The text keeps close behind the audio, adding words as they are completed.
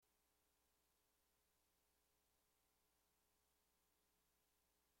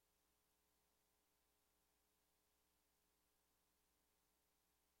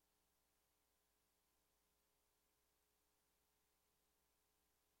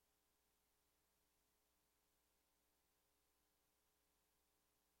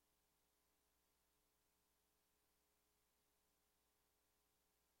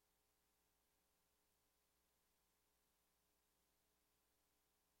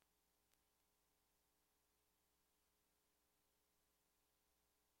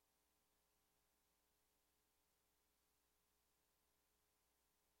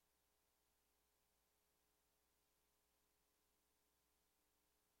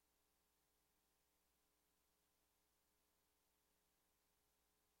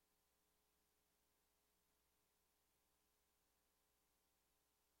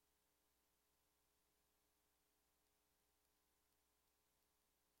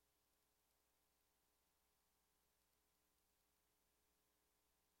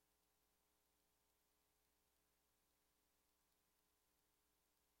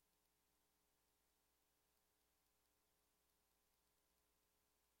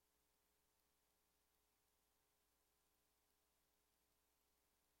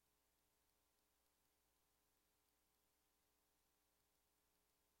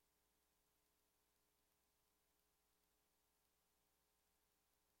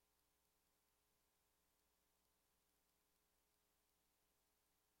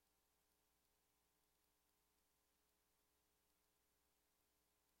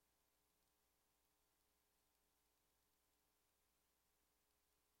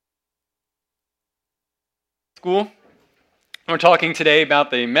School. We're talking today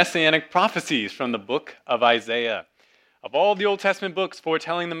about the Messianic Prophecies from the book of Isaiah. Of all the Old Testament books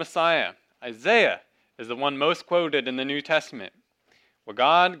foretelling the Messiah, Isaiah is the one most quoted in the New Testament. What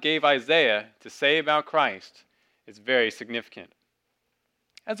God gave Isaiah to say about Christ is very significant.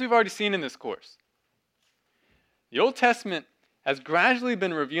 As we've already seen in this course, the Old Testament has gradually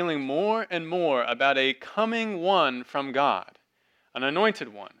been revealing more and more about a coming one from God, an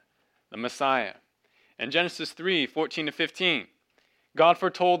anointed one, the Messiah. In Genesis 3:14-15, God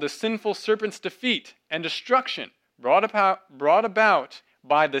foretold the sinful serpent's defeat and destruction brought about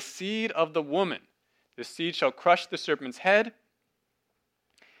by the seed of the woman. The seed shall crush the serpent's head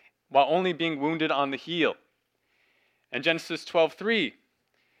while only being wounded on the heel. In Genesis 12:3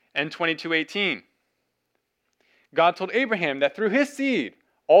 and 22:18, God told Abraham that through his seed,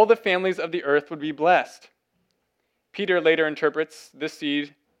 all the families of the earth would be blessed. Peter later interprets this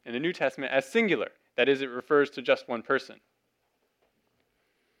seed in the New Testament as singular. That is, it refers to just one person.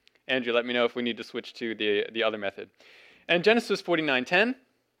 Andrew, let me know if we need to switch to the other method. In Genesis 49:10,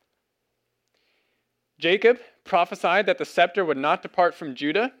 Jacob prophesied that the scepter would not depart from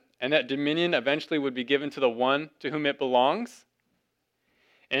Judah and that dominion eventually would be given to the one to whom it belongs.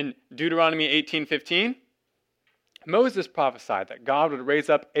 In Deuteronomy 18:15, Moses prophesied that God would raise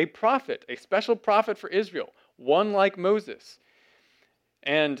up a prophet, a special prophet for Israel, one like Moses.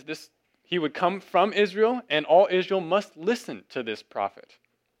 And he would come from Israel, and all Israel must listen to this prophet.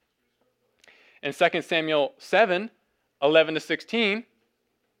 In 2 Samuel 7:11-16,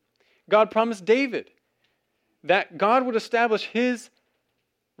 God promised David that God would establish his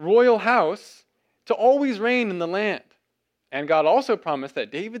royal house to always reign in the land. And God also promised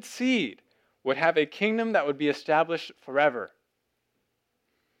that David's seed would have a kingdom that would be established forever.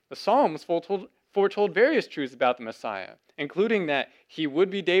 The Psalms foretold various truths about the Messiah, including that he would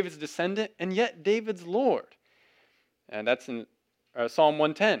be David's descendant and yet David's Lord. And that's in Psalm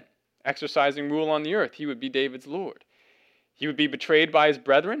 110, exercising rule on the earth. He would be David's Lord. He would be betrayed by his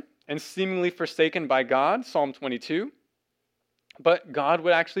brethren and seemingly forsaken by God, Psalm 22. But God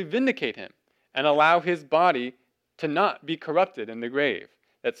would actually vindicate him and allow his body to not be corrupted in the grave.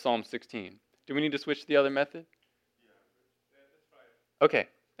 That's Psalm 16. Do we need to switch to the other method? Yeah, that's fine. Okay,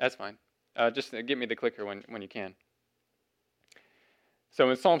 that's fine. Just give me the clicker when you can. So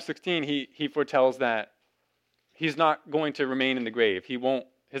in Psalm 16, he foretells that he's not going to remain in the grave.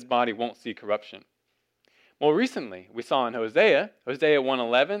 His body won't see corruption. More recently, we saw in Hosea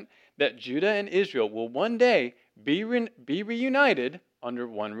 1:11, that Judah and Israel will one day be reunited under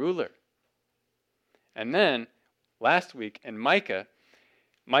one ruler. And then, last week in Micah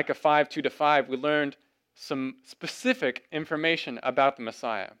 5:2-5, we learned some specific information about the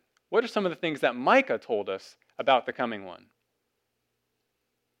Messiah. What are some of the things that Micah told us about the coming one?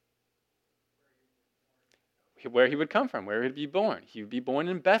 Where he would come from, where he would be born. He would be born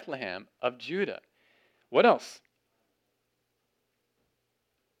in Bethlehem of Judah. What else?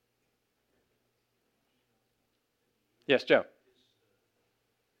 Yes, Joe.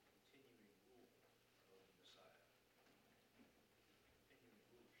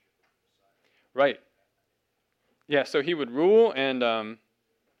 Right. Yeah, so he would rule, and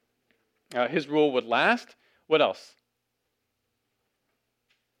his rule would last. What else?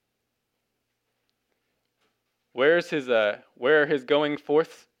 Where are his goings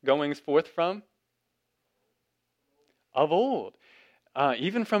forth from? Of old,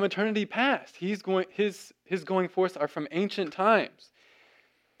 even from eternity past. His going forth are from ancient times.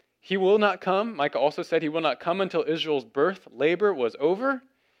 He will not come. Micah also said he will not come until Israel's birth labor was over.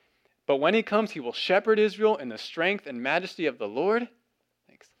 But when he comes, he will shepherd Israel in the strength and majesty of the Lord.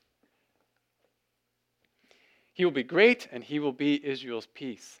 Thanks. He will be great, and he will be Israel's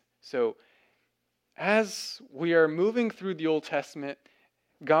peace. So, as we are moving through the Old Testament,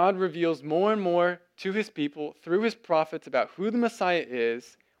 God reveals more and more to his people through his prophets about who the Messiah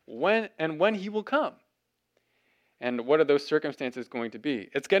is, when he will come. And what are those circumstances going to be?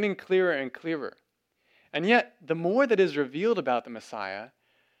 It's getting clearer and clearer. And yet, the more that is revealed about the Messiah,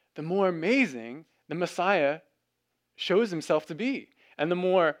 the more amazing the Messiah shows himself to be. And the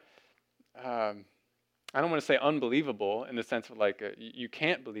more, I don't want to say unbelievable in the sense of you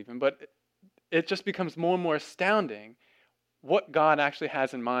can't believe him, but it just becomes more and more astounding what God actually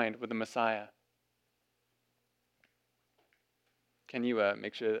has in mind with the Messiah. Can you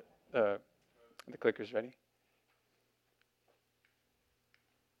make sure the clicker's ready?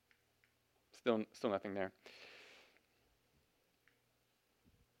 Still nothing there.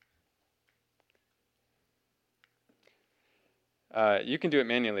 You can do it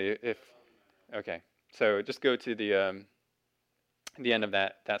manually if. Okay, so just go to the end of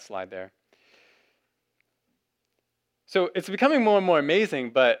that slide there. So it's becoming more and more amazing,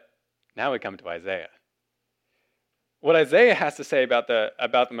 but now we come to Isaiah. What Isaiah has to say about the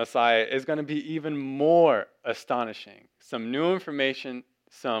Messiah is going to be even more astonishing. Some new information,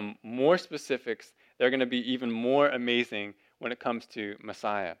 some more specifics. They're going to be even more amazing when it comes to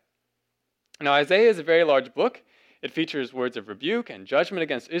Messiah. Now, Isaiah is a very large book. It features words of rebuke and judgment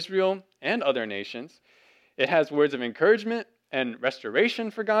against Israel and other nations. It has words of encouragement and restoration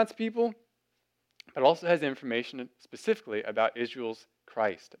for God's people, but also has information specifically about Israel's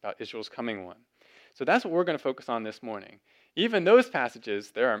Christ, about Israel's coming one. So that's what we're going to focus on this morning. Even those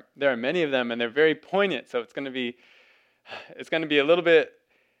passages, there are many of them, and they're very poignant. So it's going to be a little bit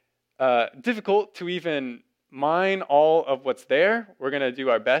difficult to even mine all of what's there. We're going to do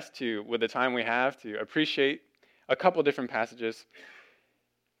our best to, with the time we have, to appreciate a couple different passages.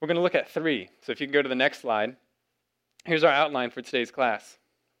 We're going to look at 3. So if you can go to the next slide. Here's our outline for today's class.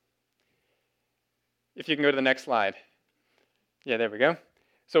 If you can go to the next slide. Yeah, there we go.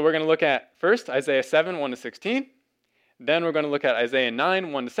 So we're going to look at first Isaiah 7, 1 to 16. Then we're going to look at Isaiah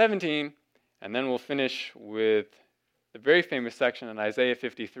 9, 1 to 17. And then we'll finish with the very famous section in Isaiah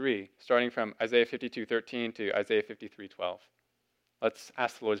 53, starting from Isaiah 52, 13 to Isaiah 53, 12. Let's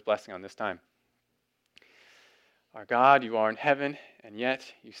ask the Lord's blessing on this time. Our God, you are in heaven, and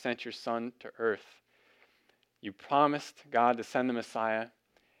yet you sent your Son to earth. You promised, God, to send the Messiah,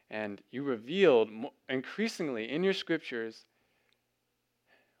 and you revealed increasingly in your scriptures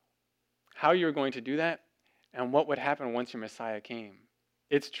how you were going to do that and what would happen once your Messiah came.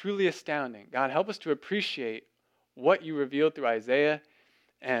 It's truly astounding. God, help us to appreciate what you revealed through Isaiah,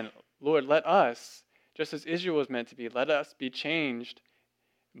 and Lord, let us, just as Israel was meant to be, let us be changed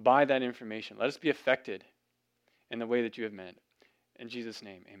by that information. Let us be affected in the way that you have meant. In Jesus'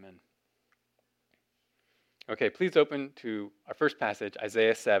 name, amen. Okay, please open to our first passage,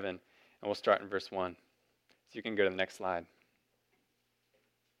 Isaiah 7, and we'll start in verse 1. So you can go to the next slide.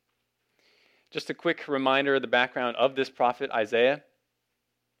 Just a quick reminder of the background of this prophet, Isaiah.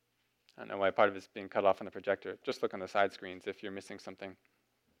 I don't know why part of it's being cut off on the projector. Just look on the side screens if you're missing something.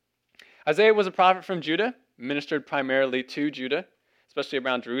 Isaiah was a prophet from Judah, ministered primarily to Judah, especially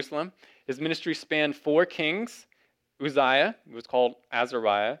around Jerusalem. His ministry spanned 4 kings: Uzziah, who was called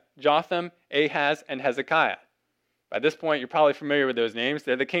Azariah, Jotham, Ahaz, and Hezekiah. By this point, you're probably familiar with those names.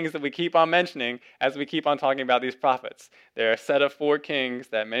 They're the kings that we keep on mentioning as we keep on talking about these prophets. They're a set of 4 kings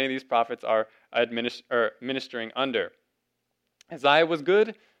that many of these prophets are ministering under. Uzziah was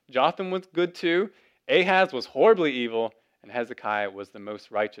good. Jotham was good too. Ahaz was horribly evil. And Hezekiah was the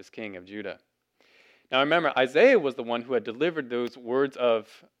most righteous king of Judah. Now remember, Isaiah was the one who had delivered those words of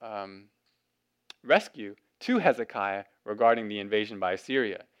rescue to Hezekiah regarding the invasion by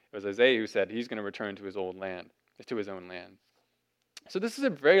Assyria. It was Isaiah who said he's going to return to his own land. So this is a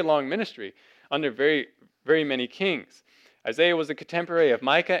very long ministry under very, very many kings. Isaiah was a contemporary of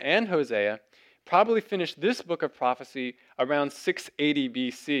Micah and Hosea, probably finished this book of prophecy around 680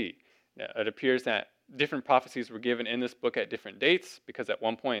 BC. It appears that different prophecies were given in this book at different dates, because at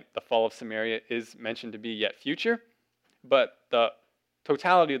one point the fall of Samaria is mentioned to be yet future, but the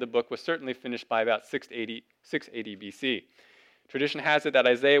totality of the book was certainly finished by about 680 BC. Tradition has it that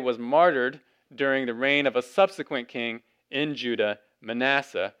Isaiah was martyred during the reign of a subsequent king in Judah,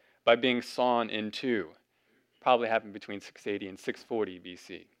 Manasseh, by being sawn in 2. Probably happened between 680 and 640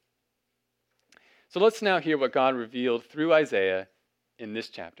 BC. So let's now hear what God revealed through Isaiah in this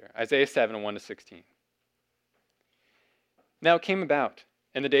chapter, Isaiah 7, 1 to 16. Now it came about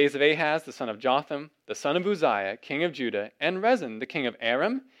in the days of Ahaz, the son of Jotham, the son of Uzziah, king of Judah, and Rezin, the king of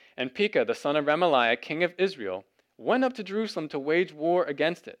Aram, and Pekah, the son of Remaliah, king of Israel, went up to Jerusalem to wage war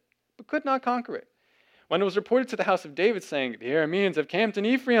against it, but could not conquer it. When it was reported to the house of David, saying, "The Arameans have camped in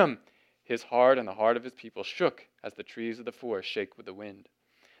Ephraim," his heart and the heart of his people shook as the trees of the forest shake with the wind.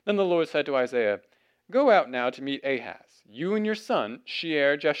 Then the Lord said to Isaiah, "Go out now to meet Ahaz, you and your son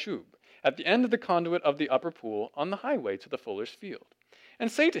Shear-Jashub, at the end of the conduit of the upper pool on the highway to the fuller's field,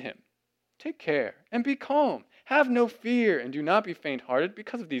 and say to him, take care and be calm. Have no fear and do not be faint-hearted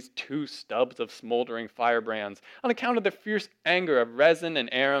because of these 2 stubs of smoldering firebrands, on account of the fierce anger of Rezin and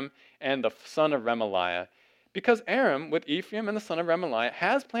Aram and the son of Remaliah. Because Aram with Ephraim and the son of Remaliah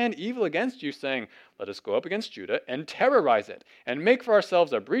has planned evil against you, saying, let us go up against Judah and terrorize it, and make for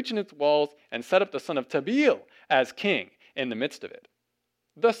ourselves a breach in its walls, and set up the son of Tabeel as king in the midst of it.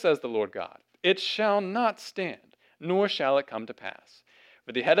 Thus says the Lord God, it shall not stand, nor shall it come to pass.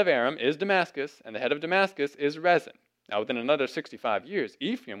 For the head of Aram is Damascus, and the head of Damascus is Rezin. Now within another 65 years,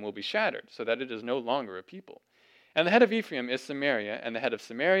 Ephraim will be shattered, so that it is no longer a people. And the head of Ephraim is Samaria, and the head of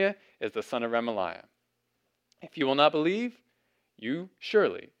Samaria is the son of Remaliah. If you will not believe, you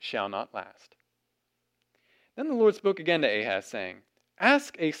surely shall not last. Then the Lord spoke again to Ahaz, saying,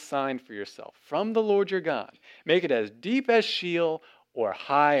 Ask a sign for yourself from the Lord your God. Make it as deep as Sheol or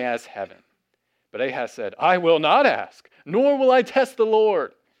high as heaven. But Ahaz said, I will not ask, nor will I test the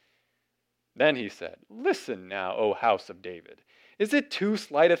Lord. Then he said, Listen now, O house of David. Is it too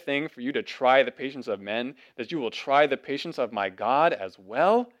slight a thing for you to try the patience of men, that you will try the patience of my God as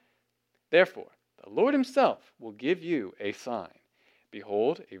well? Therefore, the Lord himself will give you a sign.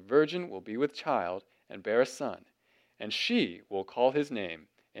 Behold, a virgin will be with child and bear a son, and she will call his name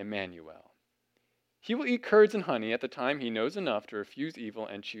Emmanuel. He will eat curds and honey at the time he knows enough to refuse evil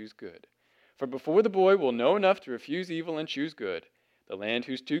and choose good. For before the boy will know enough to refuse evil and choose good, the land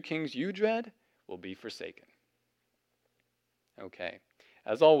whose 2 kings you dread will be forsaken. Okay,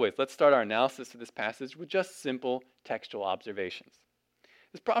 as always, let's start our analysis of this passage with just simple textual observations.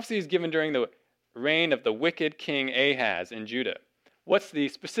 This prophecy is given during the reign of the wicked king Ahaz in Judah. What's the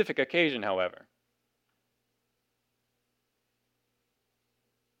specific occasion, however?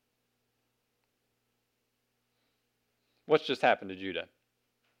 What's just happened to Judah?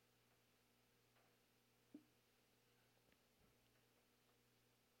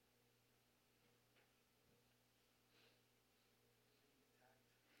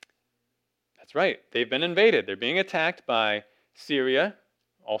 That's right. They've been invaded. They're being attacked by Syria,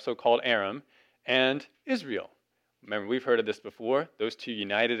 also called Aram, and Israel. Remember, we've heard of this before. Those two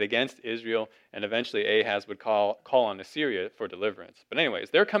united against Israel, and eventually Ahaz would call on Assyria for deliverance. But anyways,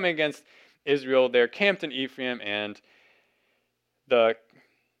 they're coming against Israel. They're camped in Ephraim, and the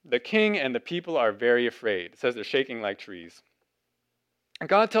king and the people are very afraid. It says they're shaking like trees. And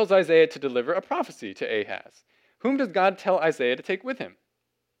God tells Isaiah to deliver a prophecy to Ahaz. Whom does God tell Isaiah to take with him?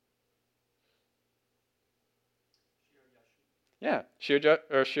 Yeah, Shir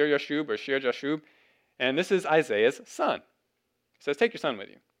Jashub. And this is Isaiah's son. It says, take your son with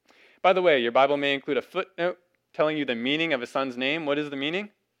you. By the way, your Bible may include a footnote telling you the meaning of a son's name. What is the meaning?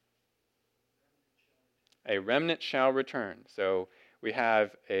 A remnant shall return. So we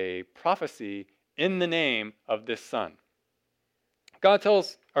have a prophecy in the name of this son. God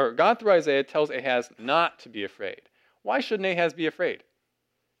through Isaiah tells Ahaz not to be afraid. Why shouldn't Ahaz be afraid?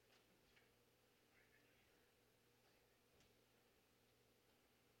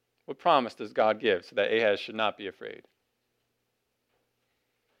 What promise does God give so that Ahaz should not be afraid?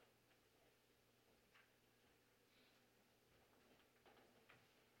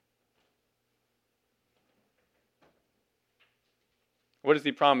 What does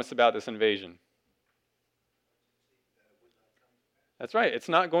he promise about this invasion? That's right. It's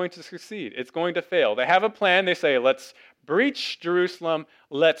not going to succeed. It's going to fail. They have a plan. They say, let's breach Jerusalem.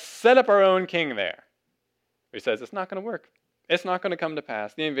 Let's set up our own king there. He says, it's not going to work. It's not going to come to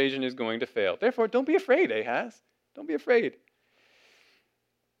pass. The invasion is going to fail. Therefore, don't be afraid, Ahaz. Don't be afraid.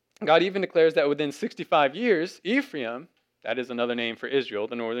 God even declares that within 65 years, Ephraim, that is another name for Israel,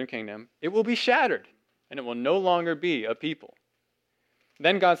 the northern kingdom, it will be shattered, and it will no longer be a people.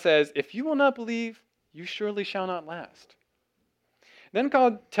 Then God says, if you will not believe, you surely shall not last. Then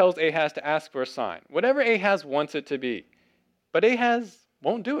God tells Ahaz to ask for a sign, whatever Ahaz wants it to be. But Ahaz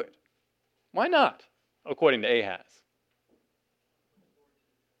won't do it. Why not, according to Ahaz?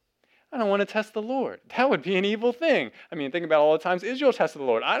 I don't want to test the Lord. That would be an evil thing. I mean, think about all the times Israel tested the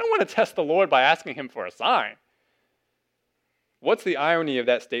Lord. I don't want to test the Lord by asking him for a sign. What's the irony of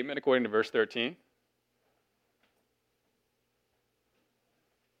that statement according to verse 13?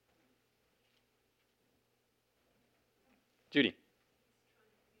 Judy.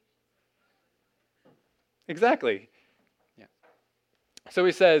 Exactly. Yeah. So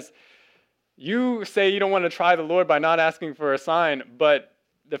he says, you say you don't want to try the Lord by not asking for a sign, but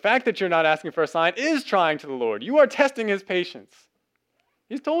the fact that you're not asking for a sign is trying to the Lord. You are testing his patience.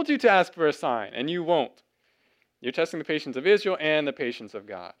 He's told you to ask for a sign, and you won't. You're testing the patience of Israel and the patience of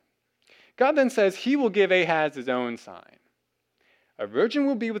God. God then says he will give Ahaz his own sign. A virgin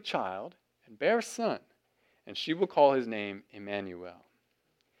will be with child and bear a son, and she will call his name Emmanuel.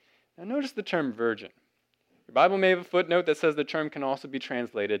 Now notice the term virgin. Your Bible may have a footnote that says the term can also be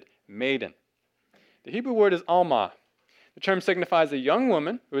translated maiden. The Hebrew word is almah. The term signifies a young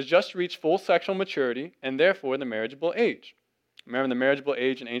woman who has just reached full sexual maturity and therefore the marriageable age. Remember, the marriageable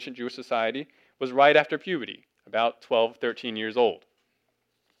age in ancient Jewish society was right after puberty, about 12, 13 years old.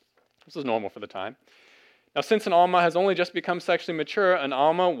 This was normal for the time. Now, since an alma has only just become sexually mature, an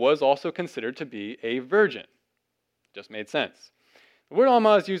alma was also considered to be a virgin. Just made sense. The word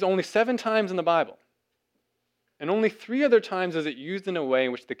alma is used only 7 times in the Bible. And only 3 other times is it used in a way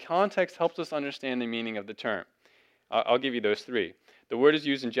in which the context helps us understand the meaning of the term. I'll give you those 3. The word is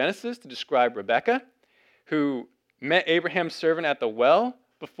used in Genesis to describe Rebekah, who met Abraham's servant at the well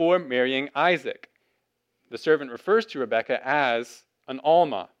before marrying Isaac. The servant refers to Rebekah as an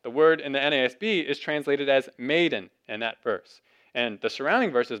Alma. The word in the NASB is translated as maiden in that verse. And the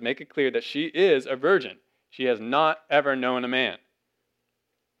surrounding verses make it clear that she is a virgin. She has not ever known a man.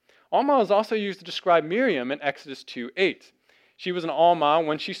 Alma is also used to describe Miriam in Exodus 2:8. She was an Alma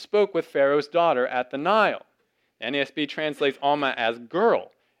when she spoke with Pharaoh's daughter at the Nile. The NASB translates Alma as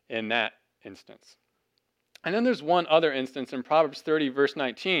girl in that instance. And then there's one other instance in Proverbs 30, verse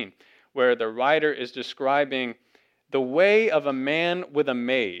 19, where the writer is describing the way of a man with a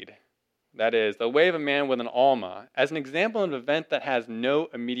maid, that is, the way of a man with an Alma, as an example of an event that has no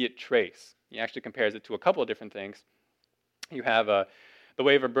immediate trace. He actually compares it to a couple of different things. You have the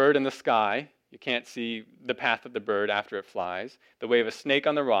way of a bird in the sky. You can't see the path of the bird after it flies. The way of a snake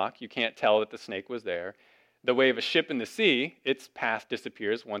on the rock. You can't tell that the snake was there. The way of a ship in the sea. Its path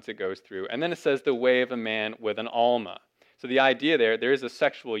disappears once it goes through. And then it says the way of a man with an Alma. So the idea there is a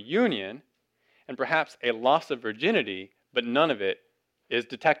sexual union and perhaps a loss of virginity, but none of it is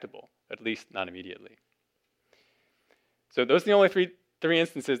detectable, at least not immediately. So those are the only three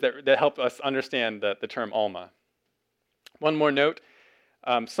instances that help us understand the term Alma. One more note.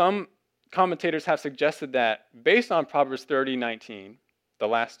 Some commentators have suggested that based on Proverbs 30:19, the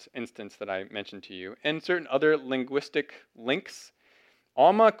last instance that I mentioned to you, and certain other linguistic links,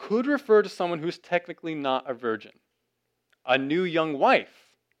 Alma could refer to someone who's technically not a virgin. A new young wife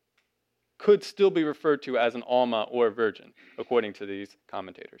could still be referred to as an Alma or a virgin, according to these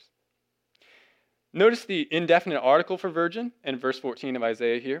commentators. Notice the indefinite article for virgin in verse 14 of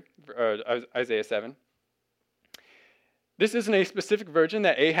Isaiah here, Isaiah 7. This isn't a specific virgin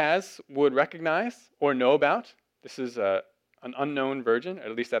that Ahaz would recognize or know about. This is an unknown virgin,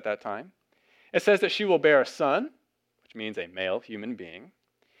 at least at that time. It says that she will bear a son, which means a male human being.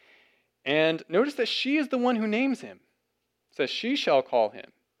 And notice that she is the one who names him. It says she shall call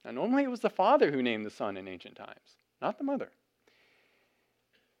him. Now, normally it was the father who named the son in ancient times, not the mother.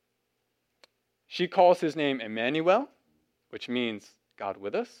 She calls his name Emmanuel, which means God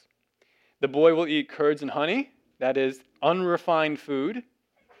with us. The boy will eat curds and honey, that is unrefined food.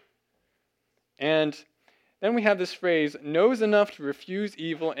 And then we have this phrase, knows enough to refuse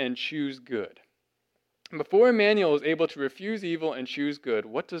evil and choose good. And before Emmanuel is able to refuse evil and choose good,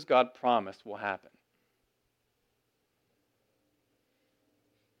 what does God promise will happen?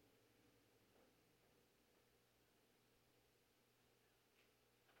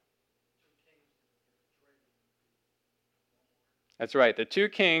 That's right. The two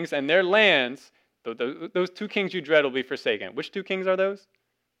kings and their lands, those two kings you dread will be forsaken. Which two kings are those?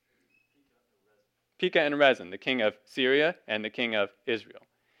 Pekah and Rezin, the king of Syria and the king of Israel.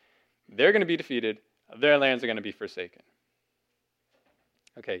 They're going to be defeated. Their lands are going to be forsaken.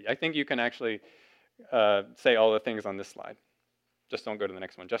 Okay, I think you can actually say all the things on this slide. Just don't go to the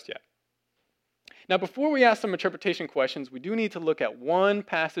next one just yet. Now, before we ask some interpretation questions, we do need to look at one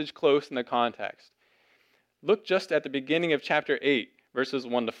passage close in the context. Look just at the beginning of chapter 8, verses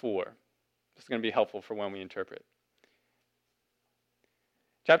 1 to 4. This is going to be helpful for when we interpret.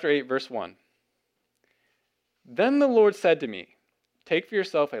 Chapter 8, verse 1. Then the Lord said to me, take for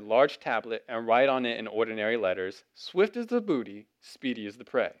yourself a large tablet and write on it in ordinary letters, swift as the booty, speedy as the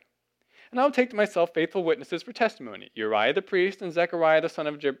prey. And I will take to myself faithful witnesses for testimony, Uriah the priest and Zechariah the son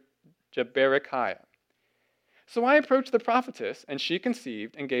of Jeberechiah. So I approached the prophetess, and she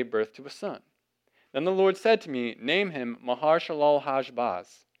conceived and gave birth to a son. Then the Lord said to me, name him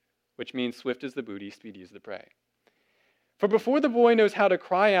Mahar-shalal-hash-baz, which means swift as the booty, speedy as the prey. For before the boy knows how to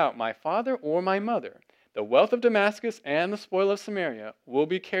cry out, my father or my mother, the wealth of Damascus and the spoil of Samaria will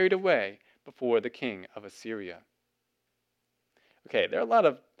be carried away before the king of Assyria. Okay, there are a lot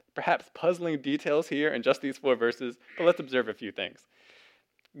of perhaps puzzling details here in just these 4 verses, but let's observe a few things.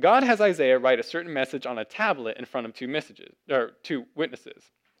 God has Isaiah write a certain message on a tablet in front of 2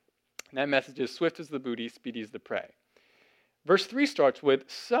 witnesses. And that message is swift as the booty, speedy as the prey. Verse 3 starts with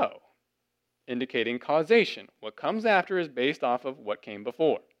so, indicating causation. What comes after is based off of what came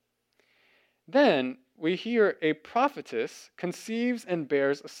before. Then we hear a prophetess conceives and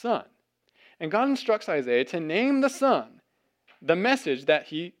bears a son. And God instructs Isaiah to name the son the message that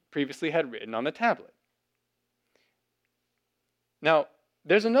he previously had written on the tablet. Now,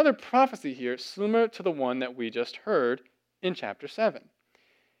 there's another prophecy here similar to the one that we just heard in chapter 7.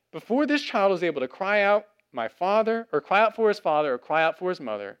 Before this child is able to cry out, my father, or cry out for his father, or cry out for his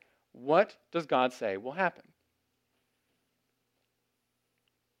mother, what does God say will happen?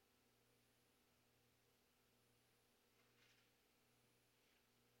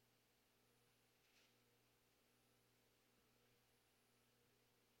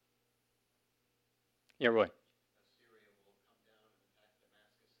 Yeah, Roy. Assyria will come down and attack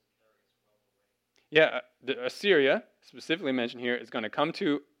Damascus and carry its wealth away. Yeah, Assyria, specifically mentioned here, is going to come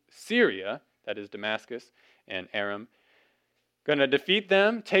to Syria, that is Damascus and Aram, going to defeat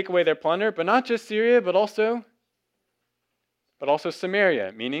them, take away their plunder, but not just Syria, but also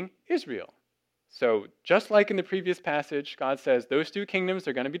Samaria, meaning Israel. So just like in the previous passage, God says those two kingdoms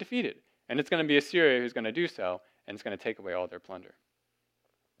are going to be defeated, and it's going to be Assyria who's going to do so, and it's going to take away all their plunder.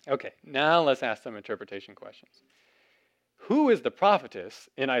 Okay, now let's ask some interpretation questions. Who is the prophetess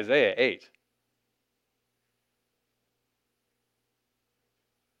in Isaiah 8?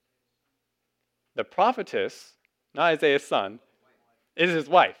 The prophetess, not Isaiah's son, is his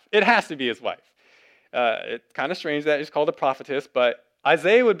wife. It has to be his wife. It's kind of strange that he's called a prophetess, but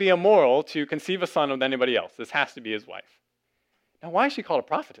Isaiah would be immoral to conceive a son with anybody else. This has to be his wife. Now, why is she called a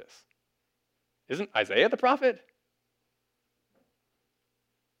prophetess? Isn't Isaiah the prophet?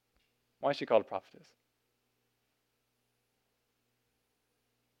 Why is she called a prophetess?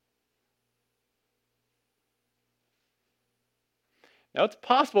 Now, it's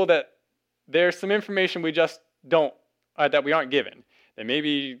possible that there's some information we just don't, that we aren't given. That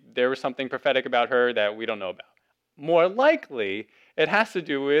maybe there was something prophetic about her that we don't know about. More likely, it has to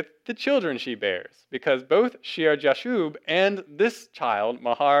do with the children she bears, because both Shear Jashub and this child,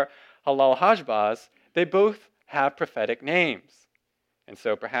 Mahar Halal Hashbaz, they both have prophetic names. And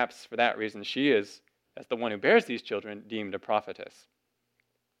so perhaps for that reason she is, as the one who bears these children, deemed a prophetess.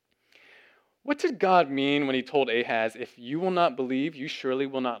 What did God mean when he told Ahaz, if you will not believe, you surely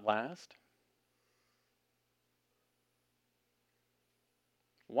will not last?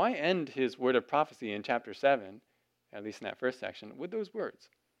 Why end his word of prophecy in chapter 7, at least in that first section, with those words?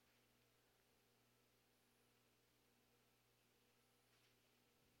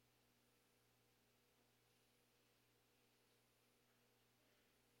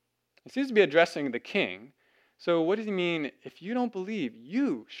 He seems to be addressing the king. So what does he mean, if you don't believe,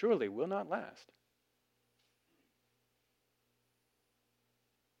 you surely will not last?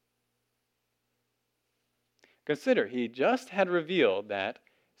 Consider, he just had revealed that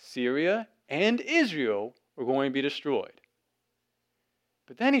Syria and Israel were going to be destroyed.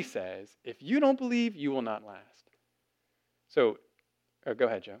 But then he says, if you don't believe, you will not last. So, go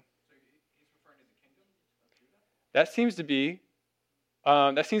ahead, Joe. So he's referring to the kingdom of Judah? That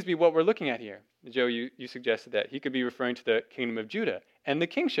seems to be what we're looking at here. Joe, you suggested that he could be referring to the kingdom of Judah and the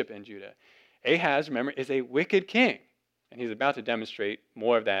kingship in Judah. Ahaz, remember, is a wicked king. And he's about to demonstrate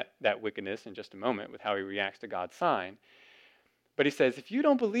more of that wickedness in just a moment with how he reacts to God's sign. But he says, if you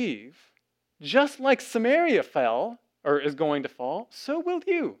don't believe, just like Samaria fell, or is going to fall, so will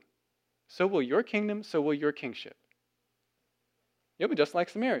you. So will your kingdom, so will your kingship. You'll be just like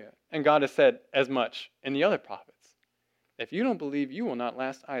Samaria. And God has said as much in the other prophets. If you don't believe, you will not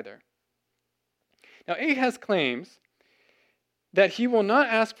last either. Now, Ahaz claims that he will not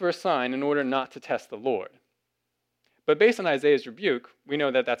ask for a sign in order not to test the Lord. But based on Isaiah's rebuke, we know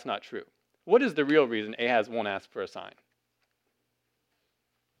that that's not true. What is the real reason Ahaz won't ask for a sign?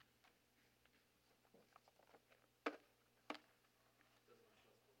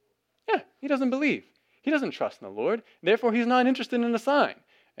 Yeah, he doesn't believe. He doesn't trust in the Lord. Therefore, he's not interested in a sign.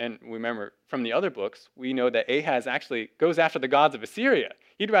 And remember, from the other books, we know that Ahaz actually goes after the gods of Assyria.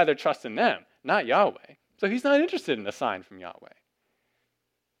 He'd rather trust in them, not Yahweh. So he's not interested in a sign from Yahweh.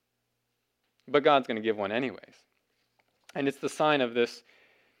 But God's going to give one anyways. And it's the sign of this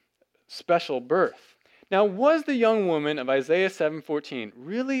special birth. Now, was the young woman of Isaiah 7:14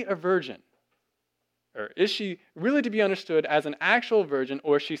 really a virgin? Or is she really to be understood as an actual virgin,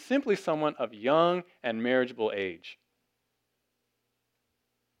 or is she simply someone of young and marriageable age?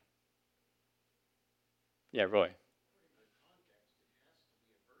 Yeah, Roy.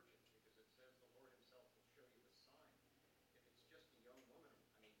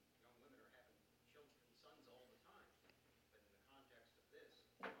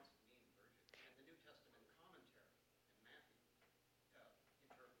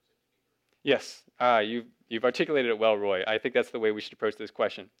 Yes, you've articulated it well, Roy. I think that's the way we should approach this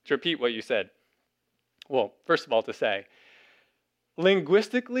question. To repeat what you said, well, first of all, to say,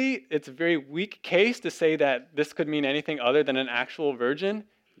 linguistically, it's a very weak case to say that this could mean anything other than an actual virgin.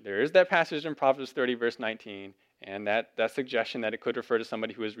 There is that passage in Proverbs 30, verse 19, and that suggestion that it could refer to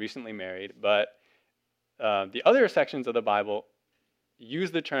somebody who is recently married. But the other sections of the Bible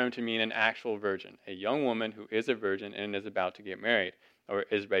use the term to mean an actual virgin, a young woman who is a virgin and is about to get married, or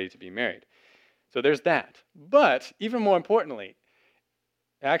is ready to be married. So there's that. But even more importantly,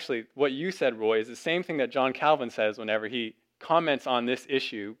 actually, what you said, Roy, is the same thing that John Calvin says whenever he comments on this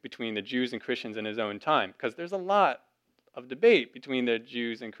issue between the Jews and Christians in his own time, because there's a lot of debate between the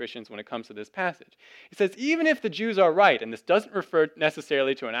Jews and Christians when it comes to this passage. He says, even if the Jews are right, and this doesn't refer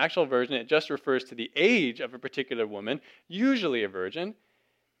necessarily to an actual virgin, it just refers to the age of a particular woman, usually a virgin,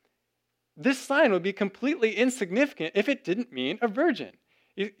 this sign would be completely insignificant if it didn't mean a virgin.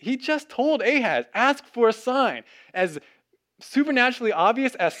 He just told Ahaz, ask for a sign as supernaturally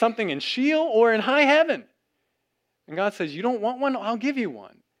obvious as something in Sheol or in high heaven. And God says, you don't want one? I'll give you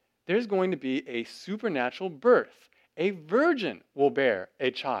one. There's going to be a supernatural birth. A virgin will bear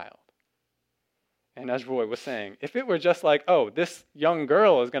a child. And as Roy was saying, if it were just like, oh, this young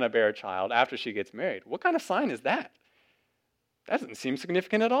girl is going to bear a child after she gets married, what kind of sign is that? That doesn't seem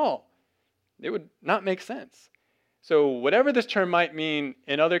significant at all. It would not make sense. So whatever this term might mean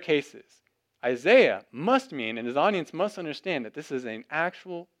in other cases, Isaiah must mean, and his audience must understand, that this is an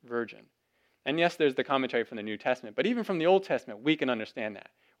actual virgin. And yes, there's the commentary from the New Testament, but even from the Old Testament, we can understand that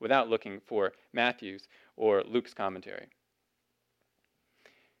without looking for Matthew's or Luke's commentary.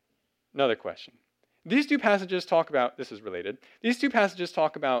 Another question. These two passages talk about, this is related, these two passages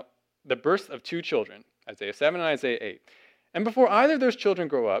talk about the birth of two children, Isaiah 7 and Isaiah 8. And before either of those children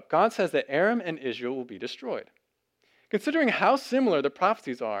grow up, God says that Aram and Israel will be destroyed. Considering how similar the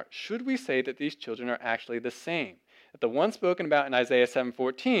prophecies are, should we say that these children are actually the same? That the one spoken about in Isaiah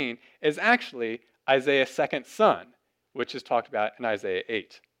 7:14 is actually Isaiah's second son, which is talked about in Isaiah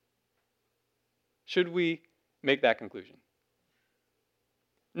 8. Should we make that conclusion?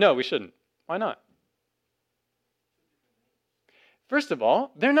 No, we shouldn't. Why not? First of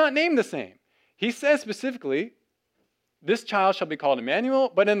all, they're not named the same. He says specifically, this child shall be called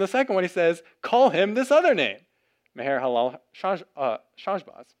Emmanuel, but in the second one he says, call him this other name, Meher Halal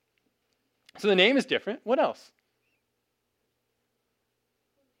Shashbaz. So the name is different. What else?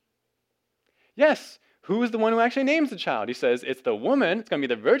 Yes, who is the one who actually names the child? He says it's the woman, it's going to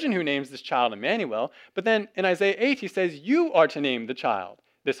be the virgin who names this child Emmanuel, but then in Isaiah 8 he says you are to name the child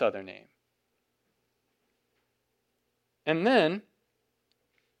this other name. And then,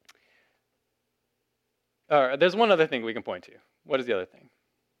 there's one other thing we can point to. What is the other thing?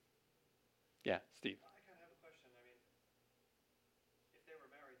 Yeah, Steve. I kind of have a question. I mean, if they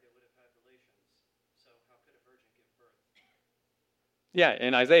were married, they would have had relations. So how could a virgin give birth? Yeah,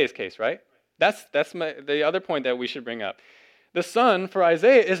 in Isaiah's case, right? That's the other point that we should bring up. The son for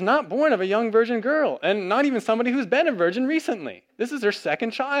Isaiah is not born of a young virgin girl, and not even somebody who's been a virgin recently. This is her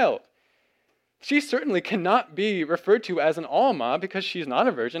second child. She certainly cannot be referred to as an Alma because she's not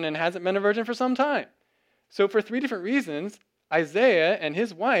a virgin and hasn't been a virgin for some time. So for three different reasons, Isaiah and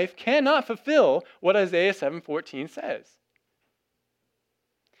his wife cannot fulfill what Isaiah 7:14 says.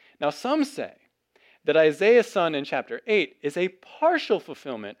 Now some say that Isaiah's son in chapter 8 is a partial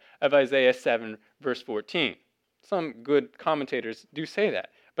fulfillment of Isaiah 7 verse 14. Some good commentators do say that,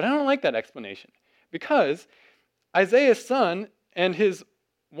 but I don't like that explanation because Isaiah's son and his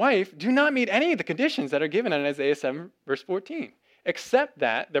wife do not meet any of the conditions that are given in Isaiah 7 verse 14, except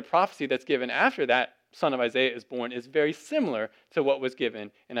that the prophecy that's given after that son of Isaiah is born is very similar to what was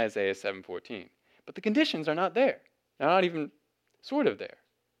given in Isaiah 7:14. But the conditions are not there. They're not even sort of there.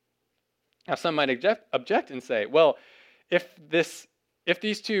 Now some might object and say, well, if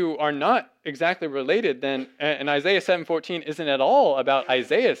these two are not exactly related, then and Isaiah 7:14 isn't at all about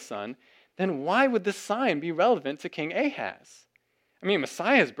Isaiah's son, then why would this sign be relevant to King Ahaz? I mean,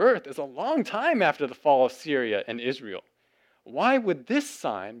 Messiah's birth is a long time after the fall of Syria and Israel. Why would this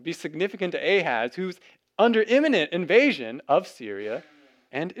sign be significant to Ahaz, who's under imminent invasion of Syria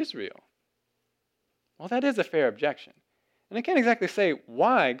and Israel? Well, that is a fair objection. And I can't exactly say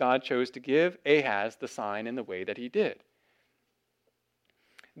why God chose to give Ahaz the sign in the way that he did.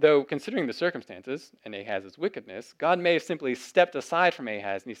 Though, considering the circumstances and Ahaz's wickedness, God may have simply stepped aside from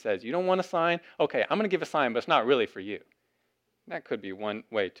Ahaz and he says, you don't want a sign? Okay, I'm going to give a sign, but it's not really for you. That could be one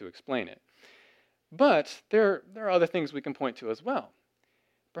way to explain it. But there are other things we can point to as well.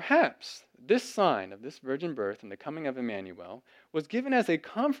 Perhaps this sign of this virgin birth and the coming of Emmanuel was given as a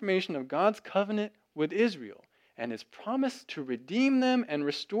confirmation of God's covenant with Israel and his promise to redeem them and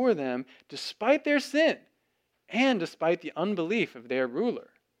restore them despite their sin and despite the unbelief of their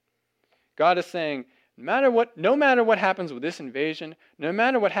ruler. God is saying, no matter what happens with this invasion, no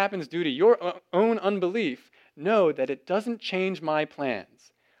matter what happens due to your own unbelief, know that it doesn't change my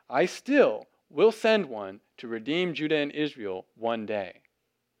plans. I still will send one to redeem Judah and Israel one day.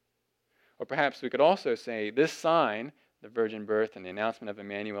 Or perhaps we could also say this sign, the virgin birth and the announcement of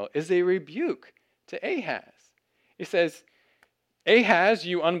Emmanuel, is a rebuke to Ahaz. It says, Ahaz,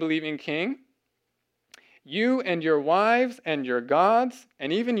 you unbelieving king, you and your wives and your gods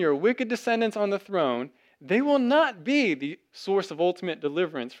and even your wicked descendants on the throne, they will not be the source of ultimate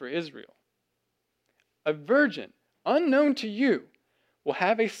deliverance for Israel. A virgin unknown to you, will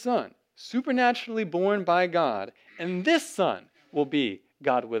have a son, supernaturally born by God, and this son will be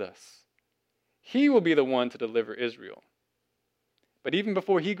God with us. He will be the one to deliver Israel. But even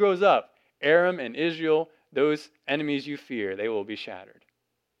before he grows up, Aram and Israel, those enemies you fear, they will be shattered.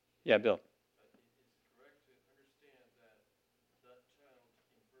 Yeah, Bill. It's correct to understand that that child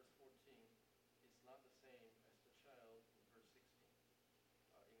in verse 14 is not the same as the child in verse 16.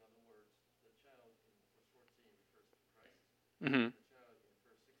 In other words, the child in verse 14 refers to Christ. Mm-hmm. The child in verse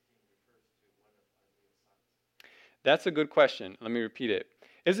 16 refers to one of Isaiah's sons. That's a good question. Let me repeat it.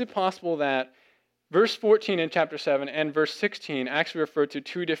 Is it possible that verse 14 in chapter 7 and verse 16 actually refer to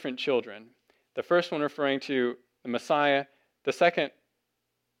two different children? The first one referring to the Messiah, the second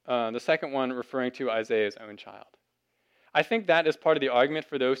one referring to Isaiah's own child. I think that is part of the argument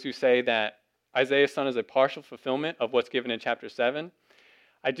for those who say that Isaiah's son is a partial fulfillment of what's given in chapter 7.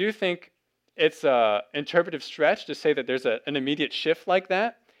 I do think it's an interpretive stretch to say that there's an immediate shift like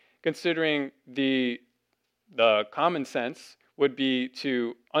that, considering the common sense would be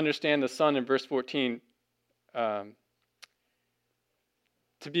to understand the son in verse 14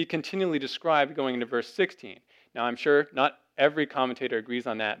 to be continually described going into verse 16. Now, I'm sure not every commentator agrees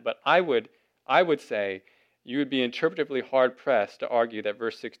on that, but I would say you would be interpretively hard-pressed to argue that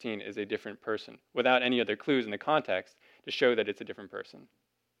verse 16 is a different person without any other clues in the context to show that it's a different person.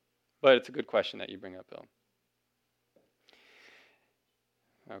 But it's a good question that you bring up, Bill.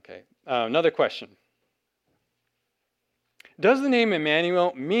 Okay, another question. Does the name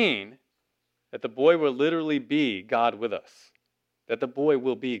Emmanuel mean that the boy will literally be God with us? That the boy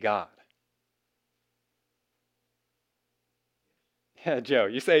will be God? Yeah, Joe,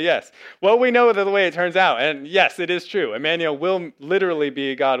 you say yes. Well, we know that the way it turns out, and yes, it is true. Emmanuel will literally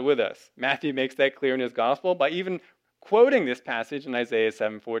be God with us. Matthew makes that clear in his gospel by even quoting this passage in Isaiah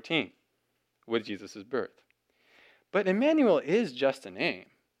 7:14 with Jesus' birth. But Emmanuel is just a name.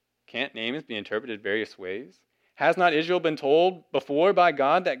 Can't names be interpreted various ways? Has not Israel been told before by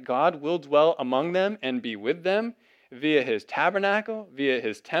God that God will dwell among them and be with them via his tabernacle, via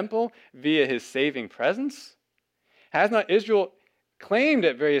his temple, via his saving presence? Has not Israel claimed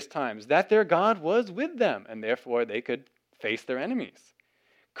at various times that their God was with them and therefore they could face their enemies?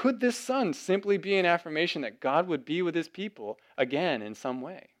 Could this son simply be an affirmation that God would be with his people again in some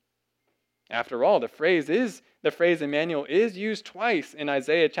way? After all, the phrase Emmanuel is used twice in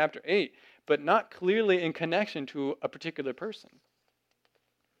Isaiah chapter 8, but not clearly in connection to a particular person.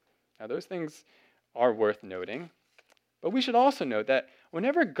 Now, those things are worth noting, but we should also note that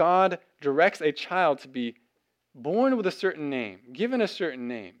whenever God directs a child to be born with a certain name, given a certain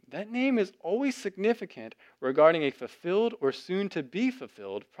name, that name is always significant regarding a fulfilled or soon to be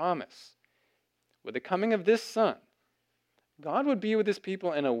fulfilled promise. With the coming of this son, God would be with his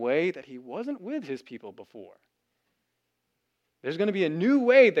people in a way that he wasn't with his people before. There's going to be a new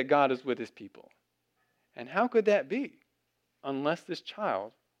way that God is with his people. And how could that be unless this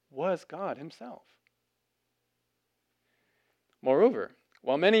child was God himself? Moreover,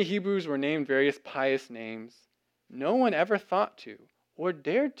 while many Hebrews were named various pious names, no one ever thought to or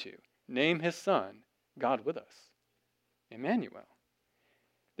dared to name his son God with us, Emmanuel.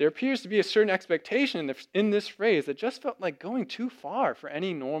 There appears to be a certain expectation in this phrase that just felt like going too far for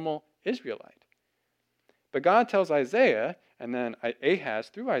any normal Israelite. But God tells Isaiah, and then Ahaz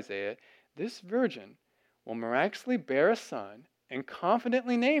through Isaiah, this virgin will miraculously bear a son and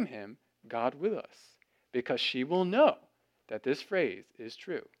confidently name him God with us, because she will know that this phrase is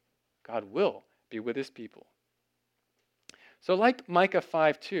true. God will be with his people. So like Micah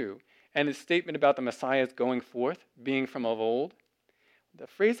 5:2 and his statement about the Messiah's going forth, being from of old, the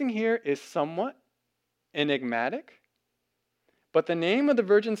phrasing here is somewhat enigmatic, but the name of the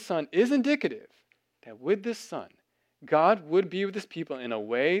virgin's son is indicative that with this son, God would be with his people in a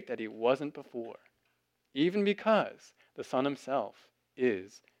way that he wasn't before, even because the son himself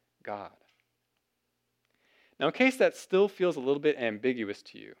is God. Now, in case that still feels a little bit ambiguous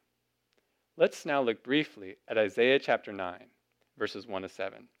to you, let's now look briefly at Isaiah chapter 9, verses 1 to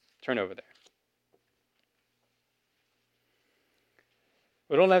 7. Turn over there.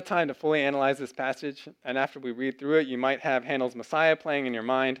 We don't have time to fully analyze this passage, and after we read through it, you might have Handel's Messiah playing in your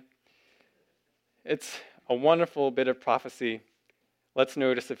mind. It's a wonderful bit of prophecy. Let's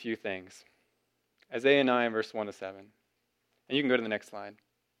notice a few things. Isaiah 9, verse 1 to 7. And you can go to the next slide.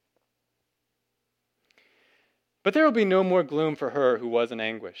 But there will be no more gloom for her who was in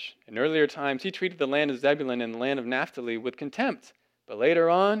anguish. In earlier times he treated the land of Zebulun and the land of Naphtali with contempt. But later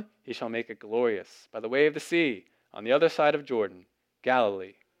on he shall make it glorious by the way of the sea, on the other side of Jordan,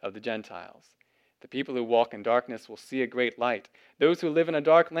 Galilee of the Gentiles. The people who walk in darkness will see a great light. Those who live in a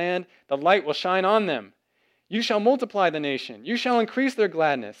dark land, the light will shine on them. You shall multiply the nation. You shall increase their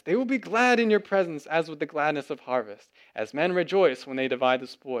gladness. They will be glad in your presence as with the gladness of harvest, as men rejoice when they divide the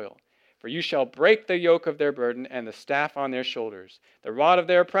spoil. For you shall break the yoke of their burden and the staff on their shoulders, the rod of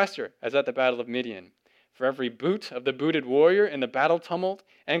their oppressor, as at the battle of Midian. For every boot of the booted warrior in the battle tumult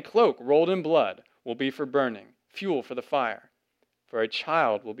and cloak rolled in blood will be for burning, fuel for the fire. For a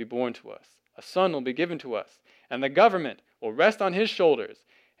child will be born to us, a son will be given to us, and the government will rest on his shoulders,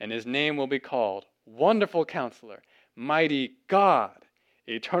 and his name will be called Wonderful Counselor, Mighty God,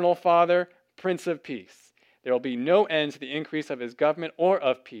 Eternal Father, Prince of Peace. There will be no end to the increase of his government or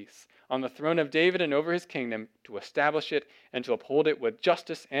of peace on the throne of David and over his kingdom, to establish it and to uphold it with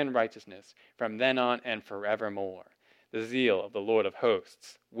justice and righteousness from then on and forevermore. The zeal of the Lord of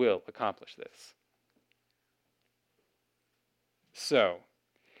hosts will accomplish this. So,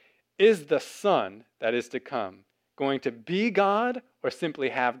 is the Son that is to come going to be God or simply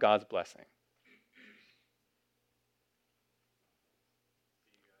have God's blessing?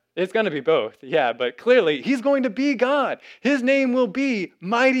 It's going to be both, yeah, but clearly he's going to be God. His name will be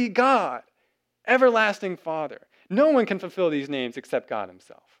Mighty God, Everlasting Father. No one can fulfill these names except God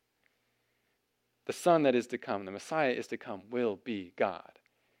himself. The Son that is to come, the Messiah is to come, will be God.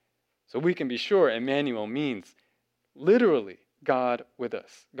 So we can be sure Emmanuel means literally God with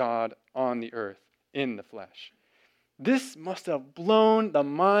us, God on the earth in the flesh. This must have blown the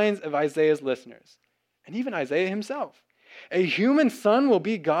minds of Isaiah's listeners, and even Isaiah himself. A human son will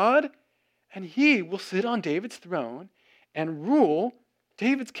be God, and he will sit on David's throne and rule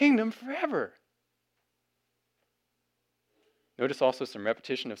David's kingdom forever. Notice also some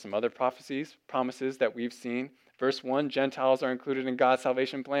repetition of some other promises that we've seen. Verse 1, Gentiles are included in God's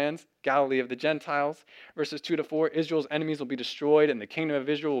salvation plans, Galilee of the Gentiles. Verses 2 to 4, Israel's enemies will be destroyed and the kingdom of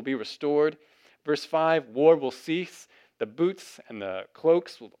Israel will be restored. Verse 5, war will cease. The boots and the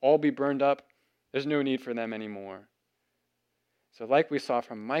cloaks will all be burned up. There's no need for them anymore. So like we saw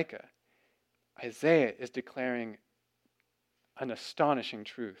from Micah, Isaiah is declaring an astonishing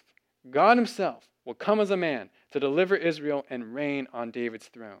truth. God himself will come as a man to deliver Israel and reign on David's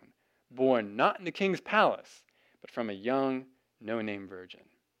throne, born not in the king's palace, but from a young, no-name virgin.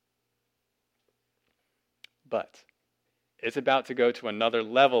 But it's about to go to another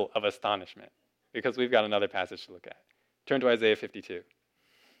level of astonishment because we've got another passage to look at. Turn to Isaiah 52.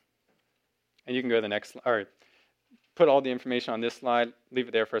 And you can go to the next, or put all the information on this slide, leave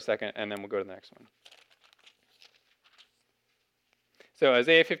it there for a second, and then we'll go to the next one. So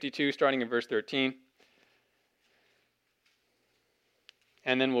Isaiah 52, starting in verse 13.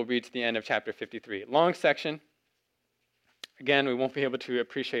 And then we'll read to the end of chapter 53. Long section. Again, we won't be able to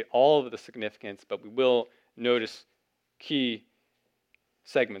appreciate all of the significance, but we will notice key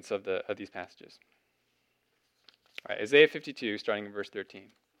segments of these passages. All right, Isaiah 52, starting in verse 13.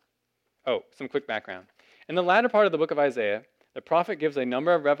 Oh, some quick background. In the latter part of the book of Isaiah, the prophet gives a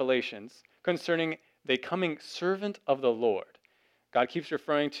number of revelations concerning the coming servant of the Lord. God keeps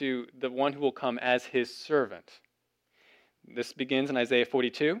referring to the one who will come as his servant. This begins in Isaiah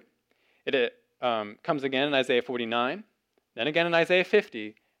 42. It comes again in Isaiah 49, then again in Isaiah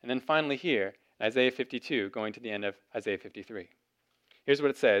 50, and then finally here in Isaiah 52, going to the end of Isaiah 53. Here's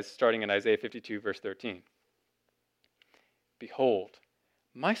what it says, starting in Isaiah 52, verse 13. Behold,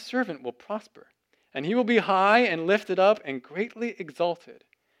 my servant will prosper, and he will be high and lifted up and greatly exalted.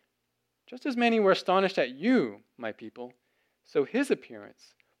 Just as many were astonished at you, my people, so his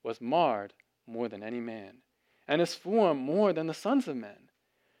appearance was marred more than any man, and his form more than the sons of men.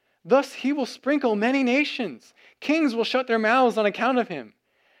 Thus he will sprinkle many nations. Kings will shut their mouths on account of him.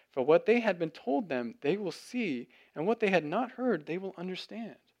 For what they had been told them, they will see, and what they had not heard, they will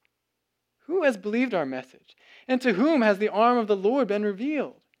understand. Who has believed our message? And to whom has the arm of the Lord been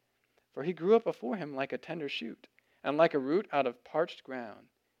revealed? For he grew up before him like a tender shoot, and like a root out of parched ground.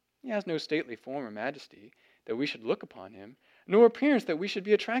 He has no stately form or majesty, that we should look upon him, nor appearance that we should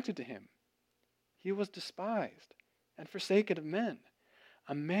be attracted to him. He was despised and forsaken of men,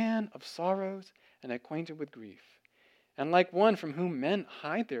 a man of sorrows and acquainted with grief. And like one from whom men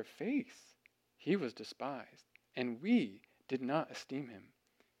hide their face, he was despised, and we did not esteem him.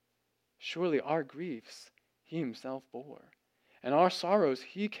 Surely our griefs he himself bore, and our sorrows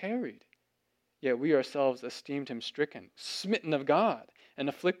he carried. Yet we ourselves esteemed him stricken, smitten of God, and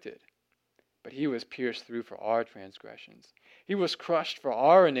afflicted. But he was pierced through for our transgressions. He was crushed for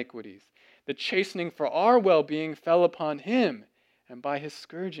our iniquities. The chastening for our well-being fell upon him, and by his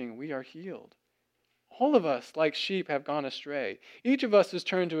scourging we are healed. All of us, like sheep, have gone astray. Each of us has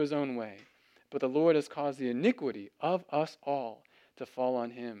turned to his own way. But the Lord has caused the iniquity of us all to fall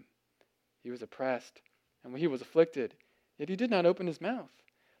on him. He was oppressed, and he was afflicted, yet he did not open his mouth.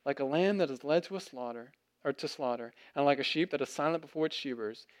 Like a lamb that is led to a slaughter, or to slaughter, and like a sheep that is silent before its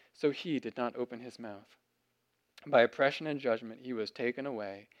shearers, so he did not open his mouth. By oppression and judgment he was taken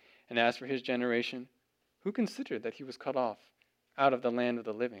away. And as for his generation, who considered that he was cut off out of the land of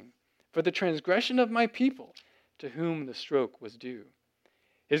the living? For the transgression of my people, to whom the stroke was due.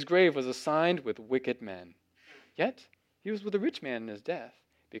 His grave was assigned with wicked men. Yet he was with a rich man in his death,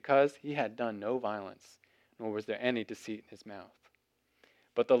 because he had done no violence, nor was there any deceit in his mouth.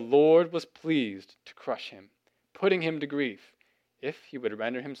 But the Lord was pleased to crush him, putting him to grief, if he would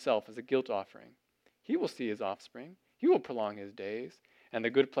render himself as a guilt offering. He will see his offspring, he will prolong his days, and the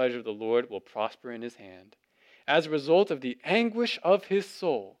good pleasure of the Lord will prosper in his hand. As a result of the anguish of his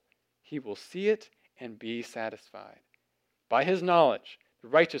soul, he will see it and be satisfied. By his knowledge, the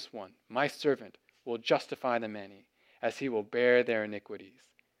righteous one, my servant, will justify the many, as he will bear their iniquities.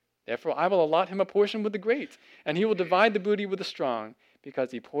 Therefore I will allot him a portion with the great, and he will divide the booty with the strong,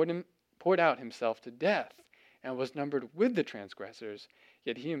 because he poured out himself to death, and was numbered with the transgressors,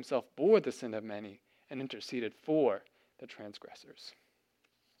 yet he himself bore the sin of many, and interceded for the transgressors.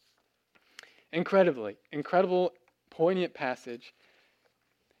 Incredible, poignant passage.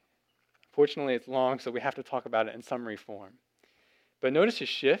 Fortunately, it's long, so we have to talk about it in summary form. But notice his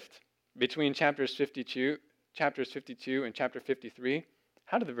shift between chapters 52 and chapter 53.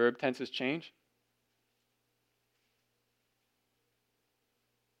 How do the verb tenses change?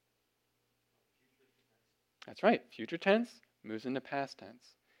 That's right. Future tense moves into past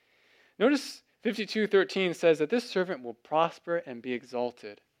tense. Notice 52:13 says that this servant will prosper and be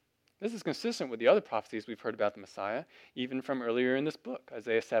exalted. This is consistent with the other prophecies we've heard about the Messiah, even from earlier in this book,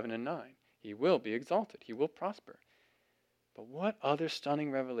 Isaiah 7 and 9. He will be exalted. He will prosper. But what other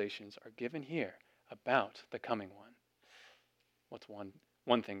stunning revelations are given here about the coming one? What's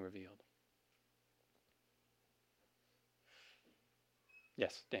one thing revealed?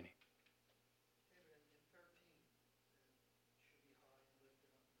 Yes, Danny.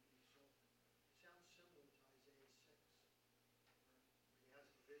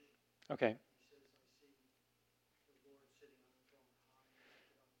 Okay.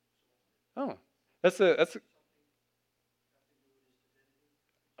 Oh, that's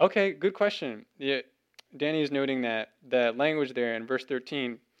okay. Good question. Yeah, Danny is noting that the language there in verse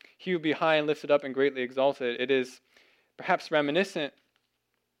 13, he will be high and lifted up and greatly exalted. It is perhaps reminiscent,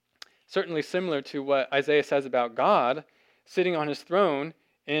 certainly similar to what Isaiah says about God sitting on his throne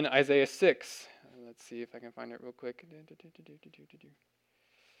in Isaiah 6. Let's see if I can find it real quick.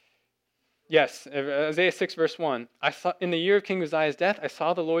 Yes, Isaiah 6 verse 1. I saw in the year of King Uzziah's death, I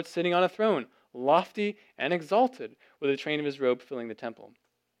saw the Lord sitting on a throne, lofty and exalted, with the train of his robe filling the temple.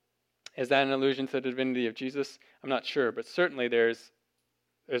 Is that an allusion to the divinity of Jesus? I'm not sure, but certainly there's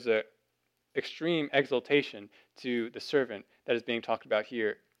a extreme exaltation to the servant that is being talked about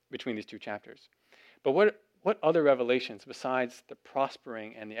here between these two chapters. But what other revelations besides the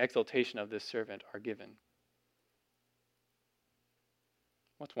prospering and the exaltation of this servant are given?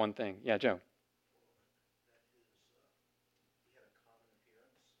 What's one thing? Yeah, Joe.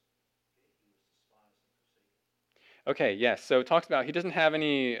 Okay, yes. So it talks about he doesn't have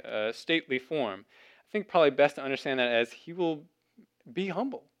any stately form. I think probably best to understand that as he will be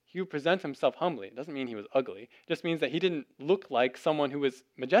humble. He will present himself humbly. It doesn't mean he was ugly. It just means that he didn't look like someone who was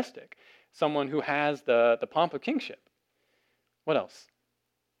majestic, someone who has the pomp of kingship. What else?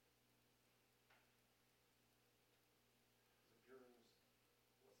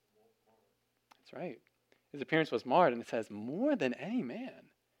 That's right. His appearance was marred, and it says, more than any man.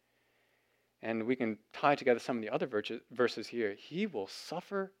 And we can tie together some of the other verses here. He will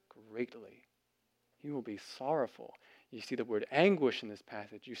suffer greatly. He will be sorrowful. You see the word anguish in this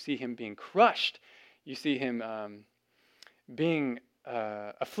passage. You see him being crushed. You see him being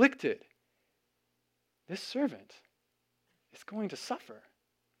afflicted. This servant is going to suffer.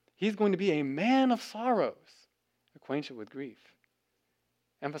 He's going to be a man of sorrows, acquainted with grief.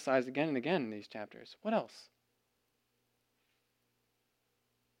 Emphasized again and again in these chapters. What else?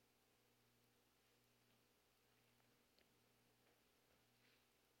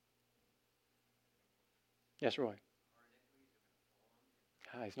 Yes, Roy.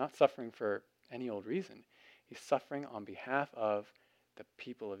 He's not suffering for any old reason. He's suffering on behalf of the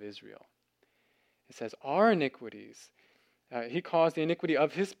people of Israel. It says, our iniquities. He caused the iniquity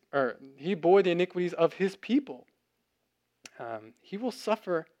of he bore the iniquities of his people. He will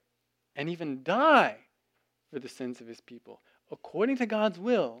suffer and even die for the sins of his people, according to God's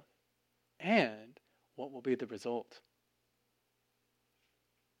will. And what will be the result?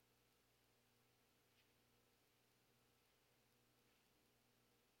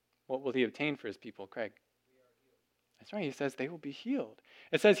 What will he obtain for his people, Craig? That's right. He says they will be healed.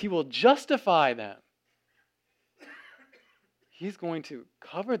 It says he will justify them. He's going to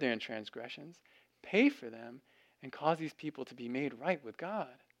cover their transgressions, pay for them, and cause these people to be made right with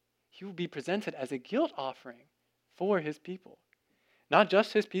God. He will be presented as a guilt offering for his people. Not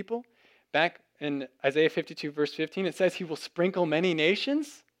just his people. Back in Isaiah 52, verse 15, it says he will sprinkle many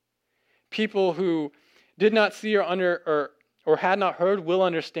nations. People who did not see or had not heard will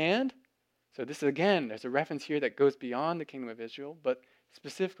understand. So this is, again, there's a reference here that goes beyond the kingdom of Israel, but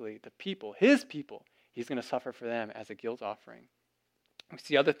specifically the people, his people, he's going to suffer for them as a guilt offering. We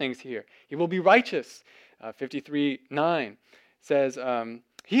see other things here. He will be righteous. 53:9 says,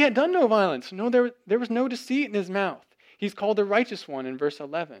 he had done no violence. No, there was no deceit in his mouth. He's called the righteous one in verse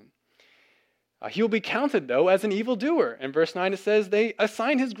 11. He will be counted, though, as an evildoer. In verse 9 it says, they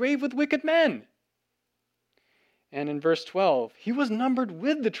assigned his grave with wicked men. And in verse 12, he was numbered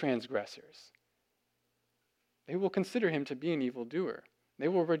with the transgressors. They will consider him to be an evildoer. They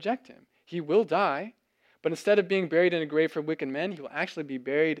will reject him. He will die, but instead of being buried in a grave for wicked men, he will actually be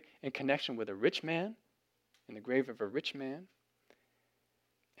buried in connection with a rich man, in the grave of a rich man.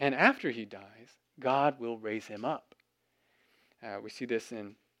 And after he dies, God will raise him up. We see this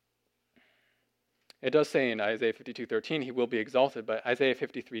it does say in Isaiah 52:13, he will be exalted, but Isaiah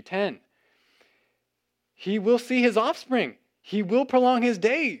 53:10, he will see his offspring. He will prolong his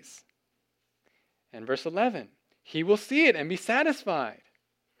days. And verse 11, he will see it and be satisfied.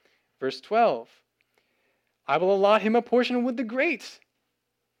 Verse 12, I will allot him a portion with the great.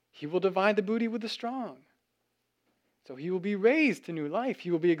 He will divide the booty with the strong. So he will be raised to new life.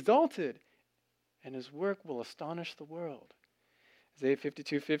 He will be exalted, and his work will astonish the world. Isaiah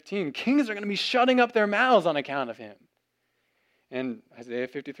 52:15, kings are going to be shutting up their mouths on account of him. And Isaiah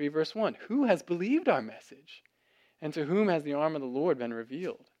 53 verse 1, who has believed our message? And to whom has the arm of the Lord been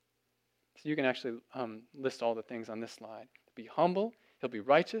revealed? So you can actually list all the things on this slide. Be humble, he'll be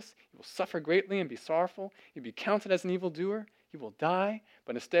righteous, he will suffer greatly and be sorrowful, he'll be counted as an evildoer, he will die,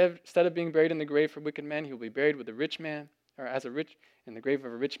 but instead of being buried in the grave for wicked men, he will be buried with a rich man, or in the grave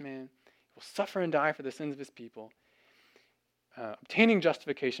of a rich man. He will suffer and die for the sins of his people, obtaining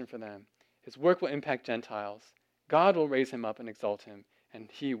justification for them. His work will impact Gentiles. God will raise him up and exalt him,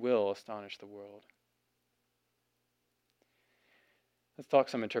 and he will astonish the world. Let's talk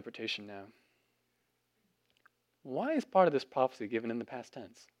some interpretation now. Why is part of this prophecy given in the past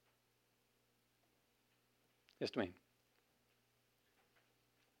tense? Yes, Dwayne.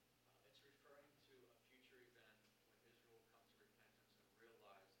 It's referring to a future event when Israel will come to repentance and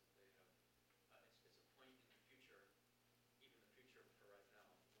realize that they have. It's a point in the future, even the future for right now,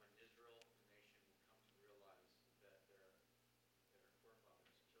 when Israel, the nation, will come to realize that their forefathers killed the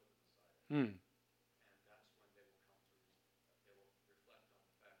Messiah. Hmm. And that's when they will come to, they will reflect on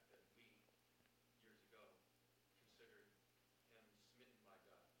the fact that we, years ago, considered him smitten by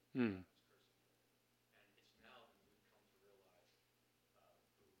God. Hmm. Was cursing him. And it's now that we've come to realize what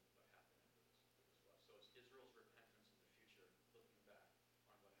happened and who this was. So it's Israel's repentance in the future, looking back on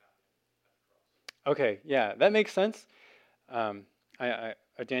what happened at the cross. Okay, yeah, that makes sense.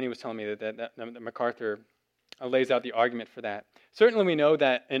 Danny was telling me that MacArthur lays out the argument for that. Certainly we know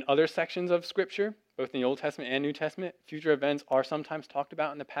that in other sections of Scripture, both in the Old Testament and New Testament, future events are sometimes talked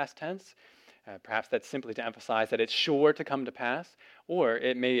about in the past tense. Perhaps that's simply to emphasize that it's sure to come to pass, or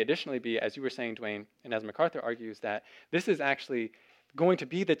it may additionally be, as you were saying, Dwayne, and as MacArthur argues, that this is actually going to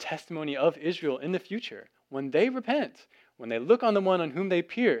be the testimony of Israel in the future. When they repent, when they look on the one on whom they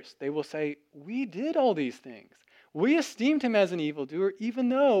pierced, they will say, we did all these things. We esteemed him as an evildoer, even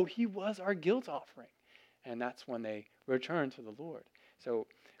though he was our guilt offering. And that's when they return to the Lord. So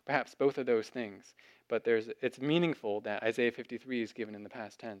perhaps both of those things. But it's meaningful that Isaiah 53 is given in the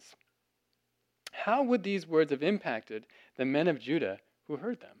past tense. How would these words have impacted the men of Judah who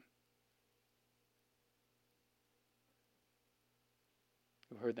heard them?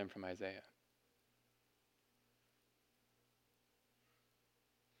 Who heard them from Isaiah?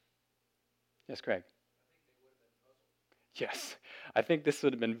 Yes, Craig. Yes, I think this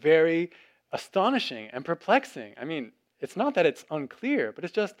would have been very astonishing and perplexing. I mean, it's not that it's unclear, but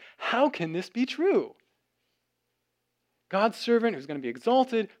it's just, how can this be true? God's servant who's going to be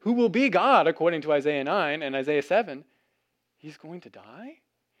exalted, who will be God according to Isaiah 9 and Isaiah 7, he's going to die?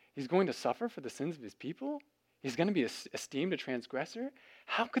 He's going to suffer for the sins of his people? He's going to be esteemed a transgressor?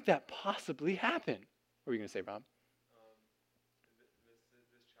 How could that possibly happen? What were you going to say, Rob? This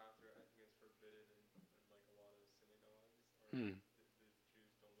chapter, I think, is forbidden in like a lot of synagogues. Or Hmm. the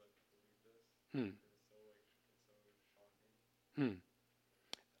Jews don't let people read this. Hmm. It's so shocking.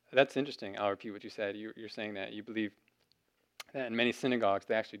 That's interesting. I'll repeat what you said. You're saying that you believe that in many synagogues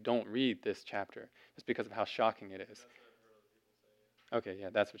they actually don't read this chapter just because of how shocking it is. That's what I've heard other people say. Yeah. Okay, yeah,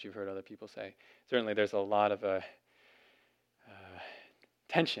 that's what you've heard other people say. Certainly there's a lot of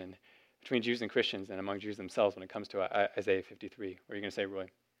tension between Jews and Christians and among Jews themselves when it comes to Isaiah 53. What are you going to say, Roy?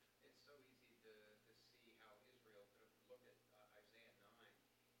 It's so easy to see how Israel could have looked at Isaiah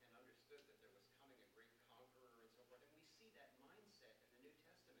 9 and understood that there was coming a great conqueror and so forth. And we see that mindset in the New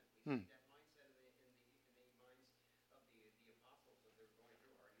Testament. We see that mindset in the minds of the apostles as they were going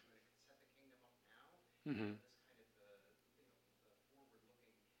through. Are you going to set the kingdom up now? Mm-hmm. This kind of forward-looking,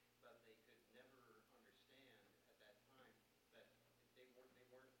 but they could never understand at that time that they weren't just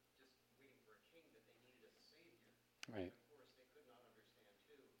waiting for a king, that they needed a savior. Right. Of course, they could not understand,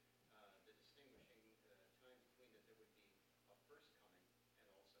 too, the distinguishing times between that there would be a first coming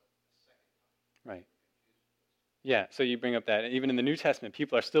and also a second coming. Right. They were confused with those two. Yeah, so you bring up that even in the New Testament,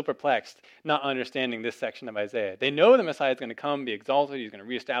 people are still perplexed, not understanding this section of Isaiah. They know the Messiah is going to come, be exalted, he's going to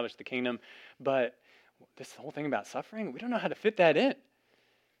reestablish the kingdom, but this whole thing about suffering, we don't know how to fit that in.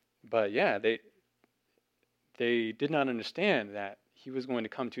 But yeah, they did not understand that he was going to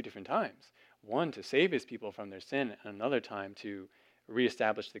come two different times. One, to save his people from their sin, and another time to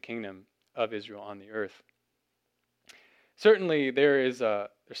reestablish the kingdom of Israel on the earth. Certainly, there's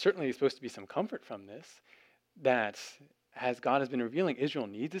certainly supposed to be some comfort from this, that as God has been revealing, Israel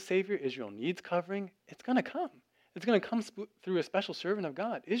needs a Savior, Israel needs covering, it's going to come. It's going to come through a special servant of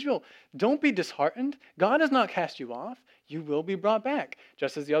God. Israel, don't be disheartened. God has not cast you off. You will be brought back.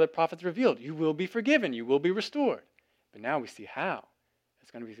 Just as the other prophets revealed, you will be forgiven. You will be restored. But now we see how.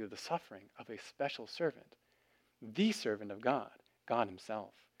 It's going to be through the suffering of a special servant, the servant of God, God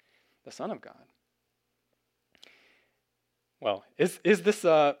himself, the Son of God. Well, is this,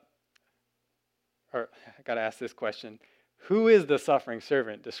 or I got to ask this question, who is the suffering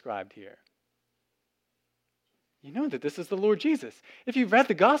servant described here? You know that this is the Lord Jesus. If you've read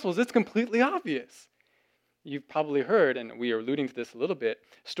the Gospels, it's completely obvious. You've probably heard, and we are alluding to this a little bit,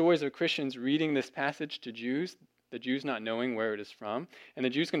 stories of Christians reading this passage to Jews, the Jews not knowing where it is from, and the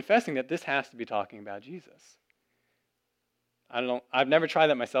Jews confessing that this has to be talking about Jesus. I've never tried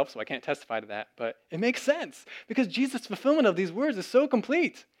that myself, so I can't testify to that, but it makes sense because Jesus' fulfillment of these words is so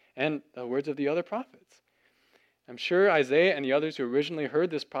complete, and the words of the other prophets. I'm sure Isaiah and the others who originally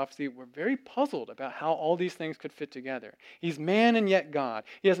heard this prophecy were very puzzled about how all these things could fit together. He's man and yet God.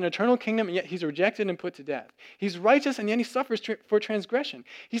 He has an eternal kingdom and yet he's rejected and put to death. He's righteous and yet he suffers for transgression.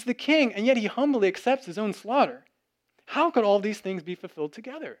 He's the king and yet he humbly accepts his own slaughter. How could all these things be fulfilled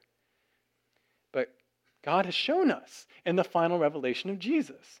together? But God has shown us in the final revelation of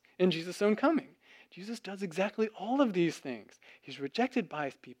Jesus, in Jesus' own coming. Jesus does exactly all of these things. He's rejected by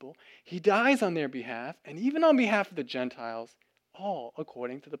his people. He dies on their behalf, and even on behalf of the Gentiles, all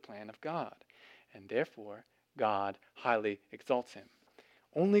according to the plan of God. And therefore, God highly exalts him.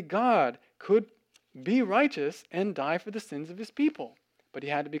 Only God could be righteous and die for the sins of his people, but he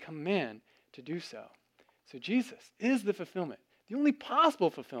had to become man to do so. So Jesus is the fulfillment, the only possible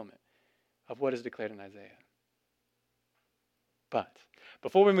fulfillment of what is declared in Isaiah. But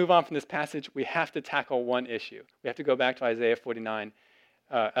before we move on from this passage, we have to tackle one issue. We have to go back to Isaiah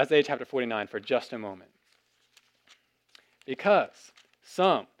chapter 49 for just a moment. Because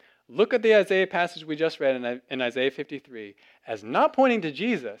some look at the Isaiah passage we just read in Isaiah 53 as not pointing to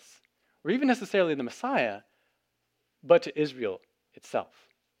Jesus, or even necessarily the Messiah, but to Israel itself.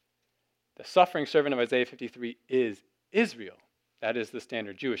 The suffering servant of Isaiah 53 is Israel. That is the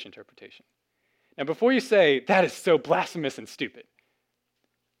standard Jewish interpretation. Now, before you say, that is so blasphemous and stupid,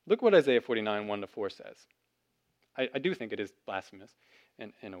 look what Isaiah 49, 1-4 says. I do think it is blasphemous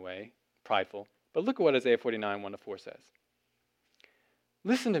in a way, prideful, but look at what Isaiah 49, 1-4 says.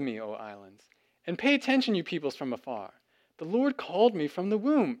 Listen to me, O islands, and pay attention, you peoples from afar. The Lord called me from the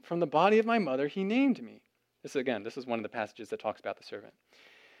womb, from the body of my mother, he named me. This is one of the passages that talks about the servant.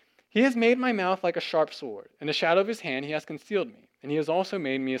 He has made my mouth like a sharp sword. In the shadow of his hand he has concealed me, and he has also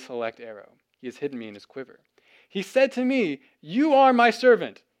made me a select arrow. He has hidden me in his quiver. He said to me, you are my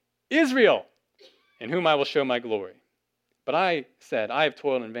servant, Israel, in whom I will show my glory. But I said, I have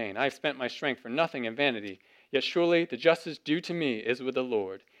toiled in vain. I have spent my strength for nothing in vanity. Yet surely the justice due to me is with the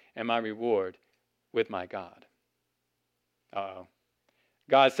Lord, and my reward with my God. Uh-oh.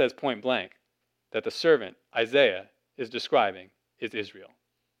 God says point blank that the servant Isaiah is describing is Israel.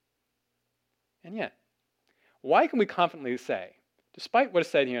 And yet, why can we confidently say, despite what is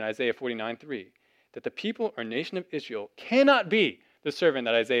said here in Isaiah 49:3, that the people or nation of Israel cannot be the servant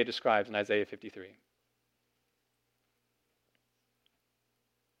that Isaiah describes in Isaiah 53?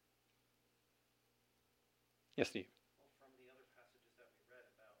 Yes, Steve. Well, from the other passages that we read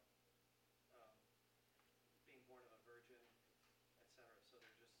about being born of a virgin, etc. So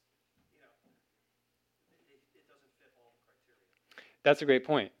they're just, it doesn't fit all the criteria. That's a great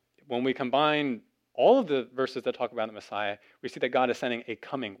point. When we combine all of the verses that talk about the Messiah, we see that God is sending a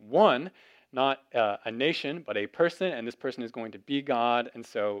coming one, not a nation, but a person, and this person is going to be God. And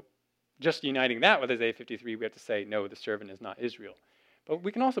so just uniting that with Isaiah 53, we have to say, no, the servant is not Israel. But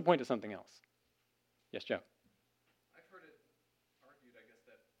we can also point to something else. Yes, Joe? I've heard it argued, I guess,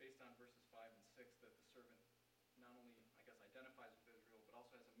 that based on verses 5 and 6, that the servant not only, I guess, identifies with Israel, but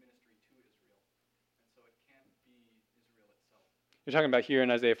also has a ministry to Israel. And so it can't be Israel itself. You're talking about here in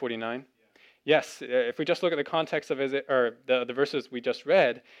Isaiah 49? Yeah. Yes, if we just look at the context of the verses we just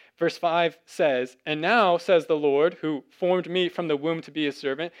read, verse 5 says, "And now, says the Lord, who formed me from the womb to be his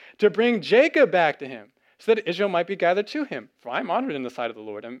servant, to bring Jacob back to him, so that Israel might be gathered to him. For I am honored in the sight of the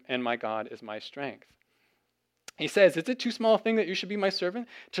Lord, and my God is my strength." He says, "Is it too small a thing that you should be my servant,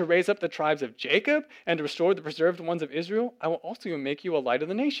 to raise up the tribes of Jacob and to restore the preserved ones of Israel? I will also make you a light of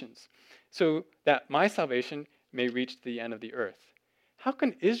the nations, so that my salvation may reach to the end of the earth." How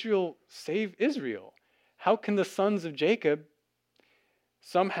can Israel save Israel? How can the sons of Jacob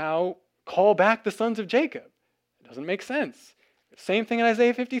somehow call back the sons of Jacob? It doesn't make sense. Same thing in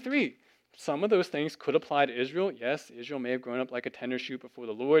Isaiah 53. Some of those things could apply to Israel. Yes, Israel may have grown up like a tender shoot before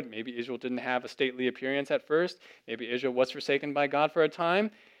the Lord. Maybe Israel didn't have a stately appearance at first. Maybe Israel was forsaken by God for a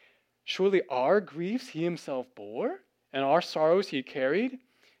time. Surely our griefs he himself bore, and our sorrows he carried.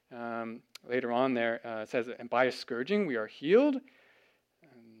 Later on there it says, "And by his scourging we are healed."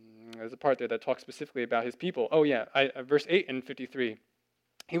 There's a part there that talks specifically about his people. Oh yeah, verse 8 in 53.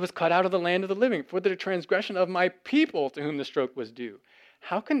 "He was cut out of the land of the living for the transgression of my people to whom the stroke was due."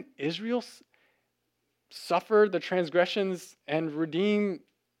 How can Israel suffer the transgressions and redeem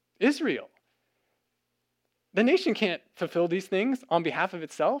Israel? The nation can't fulfill these things on behalf of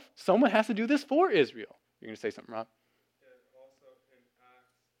itself. Someone has to do this for Israel. You're going to say something, Rob? Yeah, also in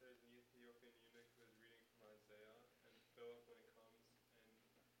Acts, there's an Ethiopian eunuch who is reading from Isaiah, and Philip, when he comes,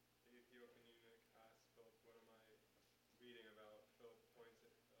 and the Ethiopian eunuch asks Philip, "What am I reading about?" Philip points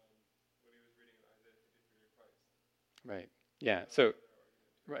at what he was reading in Isaiah 53 of Christ. Right. Yeah. So,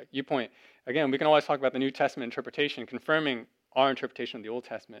 right. You point. Again, we can always talk about the New Testament interpretation, confirming our interpretation of the Old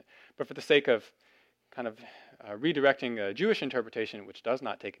Testament. But for the sake of kind of redirecting a Jewish interpretation, which does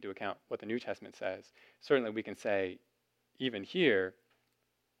not take into account what the New Testament says, certainly we can say, even here,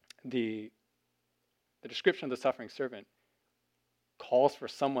 the description of the suffering servant calls for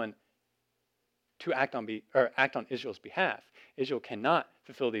someone to act on Israel's behalf. Israel cannot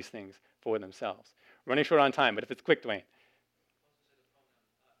fulfill these things for themselves. We're running short on time, but if it's quick, Dwayne.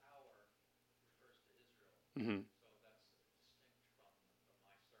 Mm-hmm.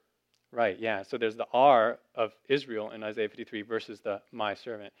 Right, yeah. So there's the R of Israel in Isaiah 53 versus the my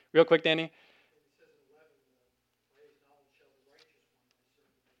servant. Real quick, Danny. It says in 11, by his knowledge shall the righteous one, my servant,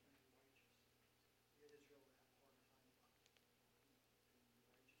 make me righteous. Yet Israel will have a hard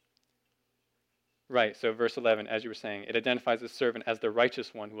time about Right, so verse 11, as you were saying, it identifies the servant as the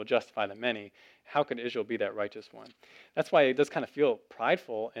righteous one who will justify the many. How could Israel be that righteous one? That's why it does kind of feel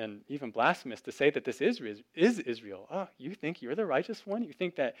prideful and even blasphemous to say that this is Israel. Oh, you think you're the righteous one? You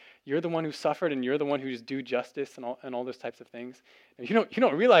think that you're the one who suffered and you're the one who's due justice and all those types of things? And you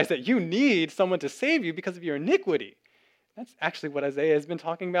don't realize that you need someone to save you because of your iniquity. That's actually what Isaiah has been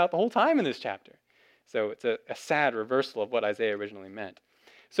talking about the whole time in this chapter. So it's a sad reversal of what Isaiah originally meant.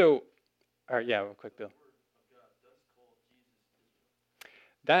 So, all right, yeah, real quick, Bill.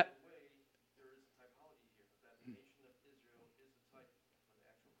 That.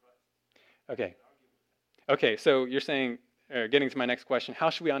 Okay. Okay, so you're saying, getting to my next question, how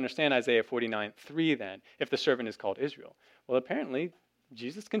should we understand Isaiah 49:3 then, if the servant is called Israel? Well, apparently,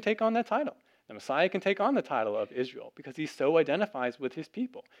 Jesus can take on that title. The Messiah can take on the title of Israel because he so identifies with his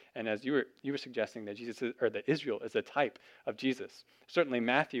people. And as you were suggesting that that Israel is a type of Jesus. Certainly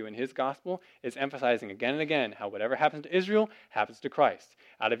Matthew in his gospel is emphasizing again and again how whatever happens to Israel happens to Christ.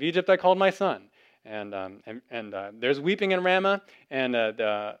 Out of Egypt I called my son. And there's weeping in Ramah, and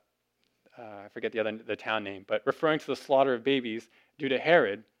I forget the town name, but referring to the slaughter of babies due to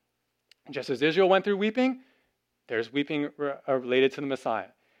Herod. Just as Israel went through weeping, there's weeping related to the Messiah.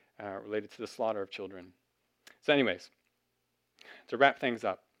 Related to the slaughter of children. So anyways, to wrap things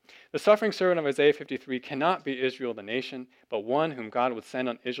up, the suffering servant of Isaiah 53 cannot be Israel the nation, but one whom God would send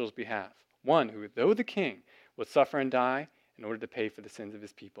on Israel's behalf, one who, though the king, would suffer and die in order to pay for the sins of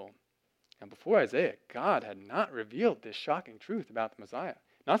his people. Now before Isaiah, God had not revealed this shocking truth about the Messiah,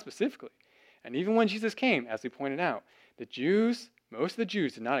 not specifically. And even when Jesus came, as we pointed out, most of the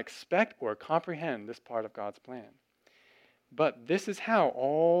Jews did not expect or comprehend this part of God's plan. But this is how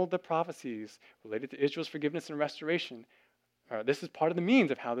all the prophecies related to Israel's forgiveness and restoration, this is part of the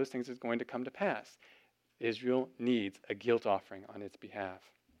means of how those things is going to come to pass. Israel needs a guilt offering on its behalf.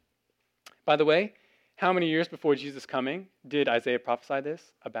 By the way, How many years before Jesus' coming did Isaiah prophesy this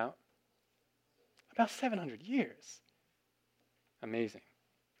about? About 700 years. Amazing.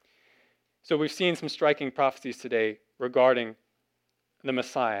 So we've seen some striking prophecies today regarding the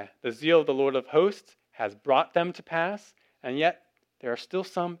Messiah. The zeal of the Lord of hosts has brought them to pass, and yet there are still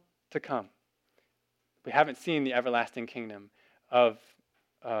some to come. We haven't seen the everlasting kingdom of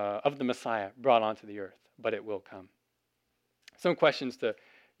the Messiah brought onto the earth, but it will come. Some questions to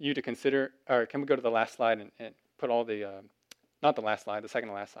you to consider, or can we go to the last slide and put all the, not the last slide, the second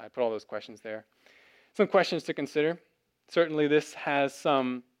to last slide, put all those questions there. Some questions to consider. Certainly this has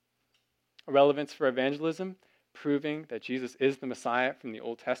some relevance for evangelism, proving that Jesus is the Messiah from the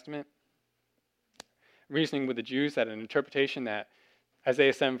Old Testament. Reasoning with the Jews that an interpretation that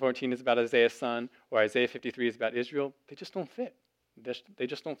Isaiah 7:14 is about Isaiah's son, or Isaiah 53 is about Israel, they just don't fit. They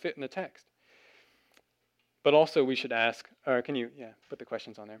just don't fit in the text. But also we should ask, or can you, put the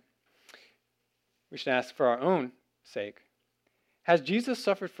questions on there. We should ask for our own sake, has Jesus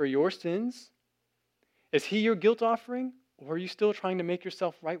suffered for your sins? Is he your guilt offering? Or are you still trying to make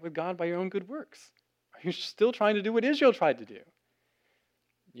yourself right with God by your own good works? Are you still trying to do what Israel tried to do?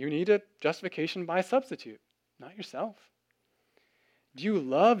 You need a justification by substitute, not yourself. Do you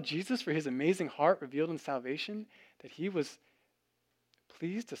love Jesus for his amazing heart revealed in salvation, that he was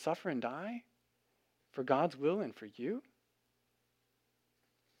pleased to suffer and die for God's will and for you?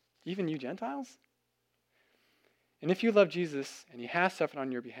 Even you Gentiles? And if you love Jesus and he has suffered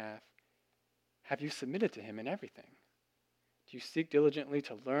on your behalf, have you submitted to him in everything? Do you seek diligently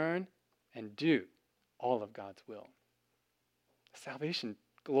to learn and do all of God's will? Salvation,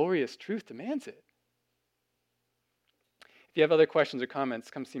 glorious truth demands it. If you have other questions or comments,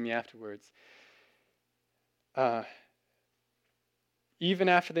 come see me afterwards. Even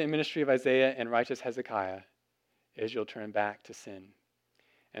after the ministry of Isaiah and righteous Hezekiah, Israel turned back to sin.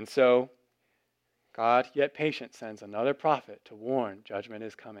 And so, God, yet patient, sends another prophet to warn judgment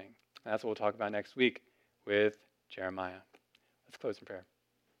is coming. And that's what we'll talk about next week with Jeremiah. Let's close in prayer.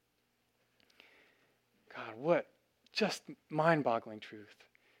 God, what just mind-boggling truth.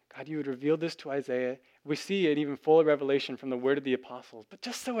 God, you had revealed this to Isaiah. We see it even fuller revelation from the word of the apostles, but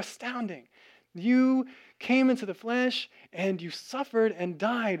just so astounding. You came into the flesh and you suffered and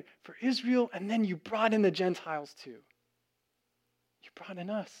died for Israel, and then you brought in the Gentiles too. You brought in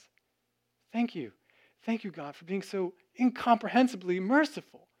us. Thank you. Thank you, God, for being so incomprehensibly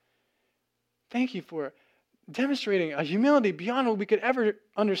merciful. Thank you for demonstrating a humility beyond what we could ever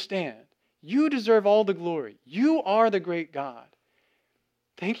understand. You deserve all the glory. You are the great God.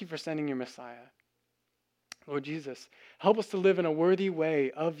 Thank you for sending your Messiah. Lord Jesus, help us to live in a worthy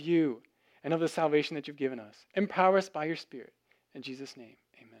way of you and of the salvation that you've given us. Empower us by your Spirit. In Jesus' name.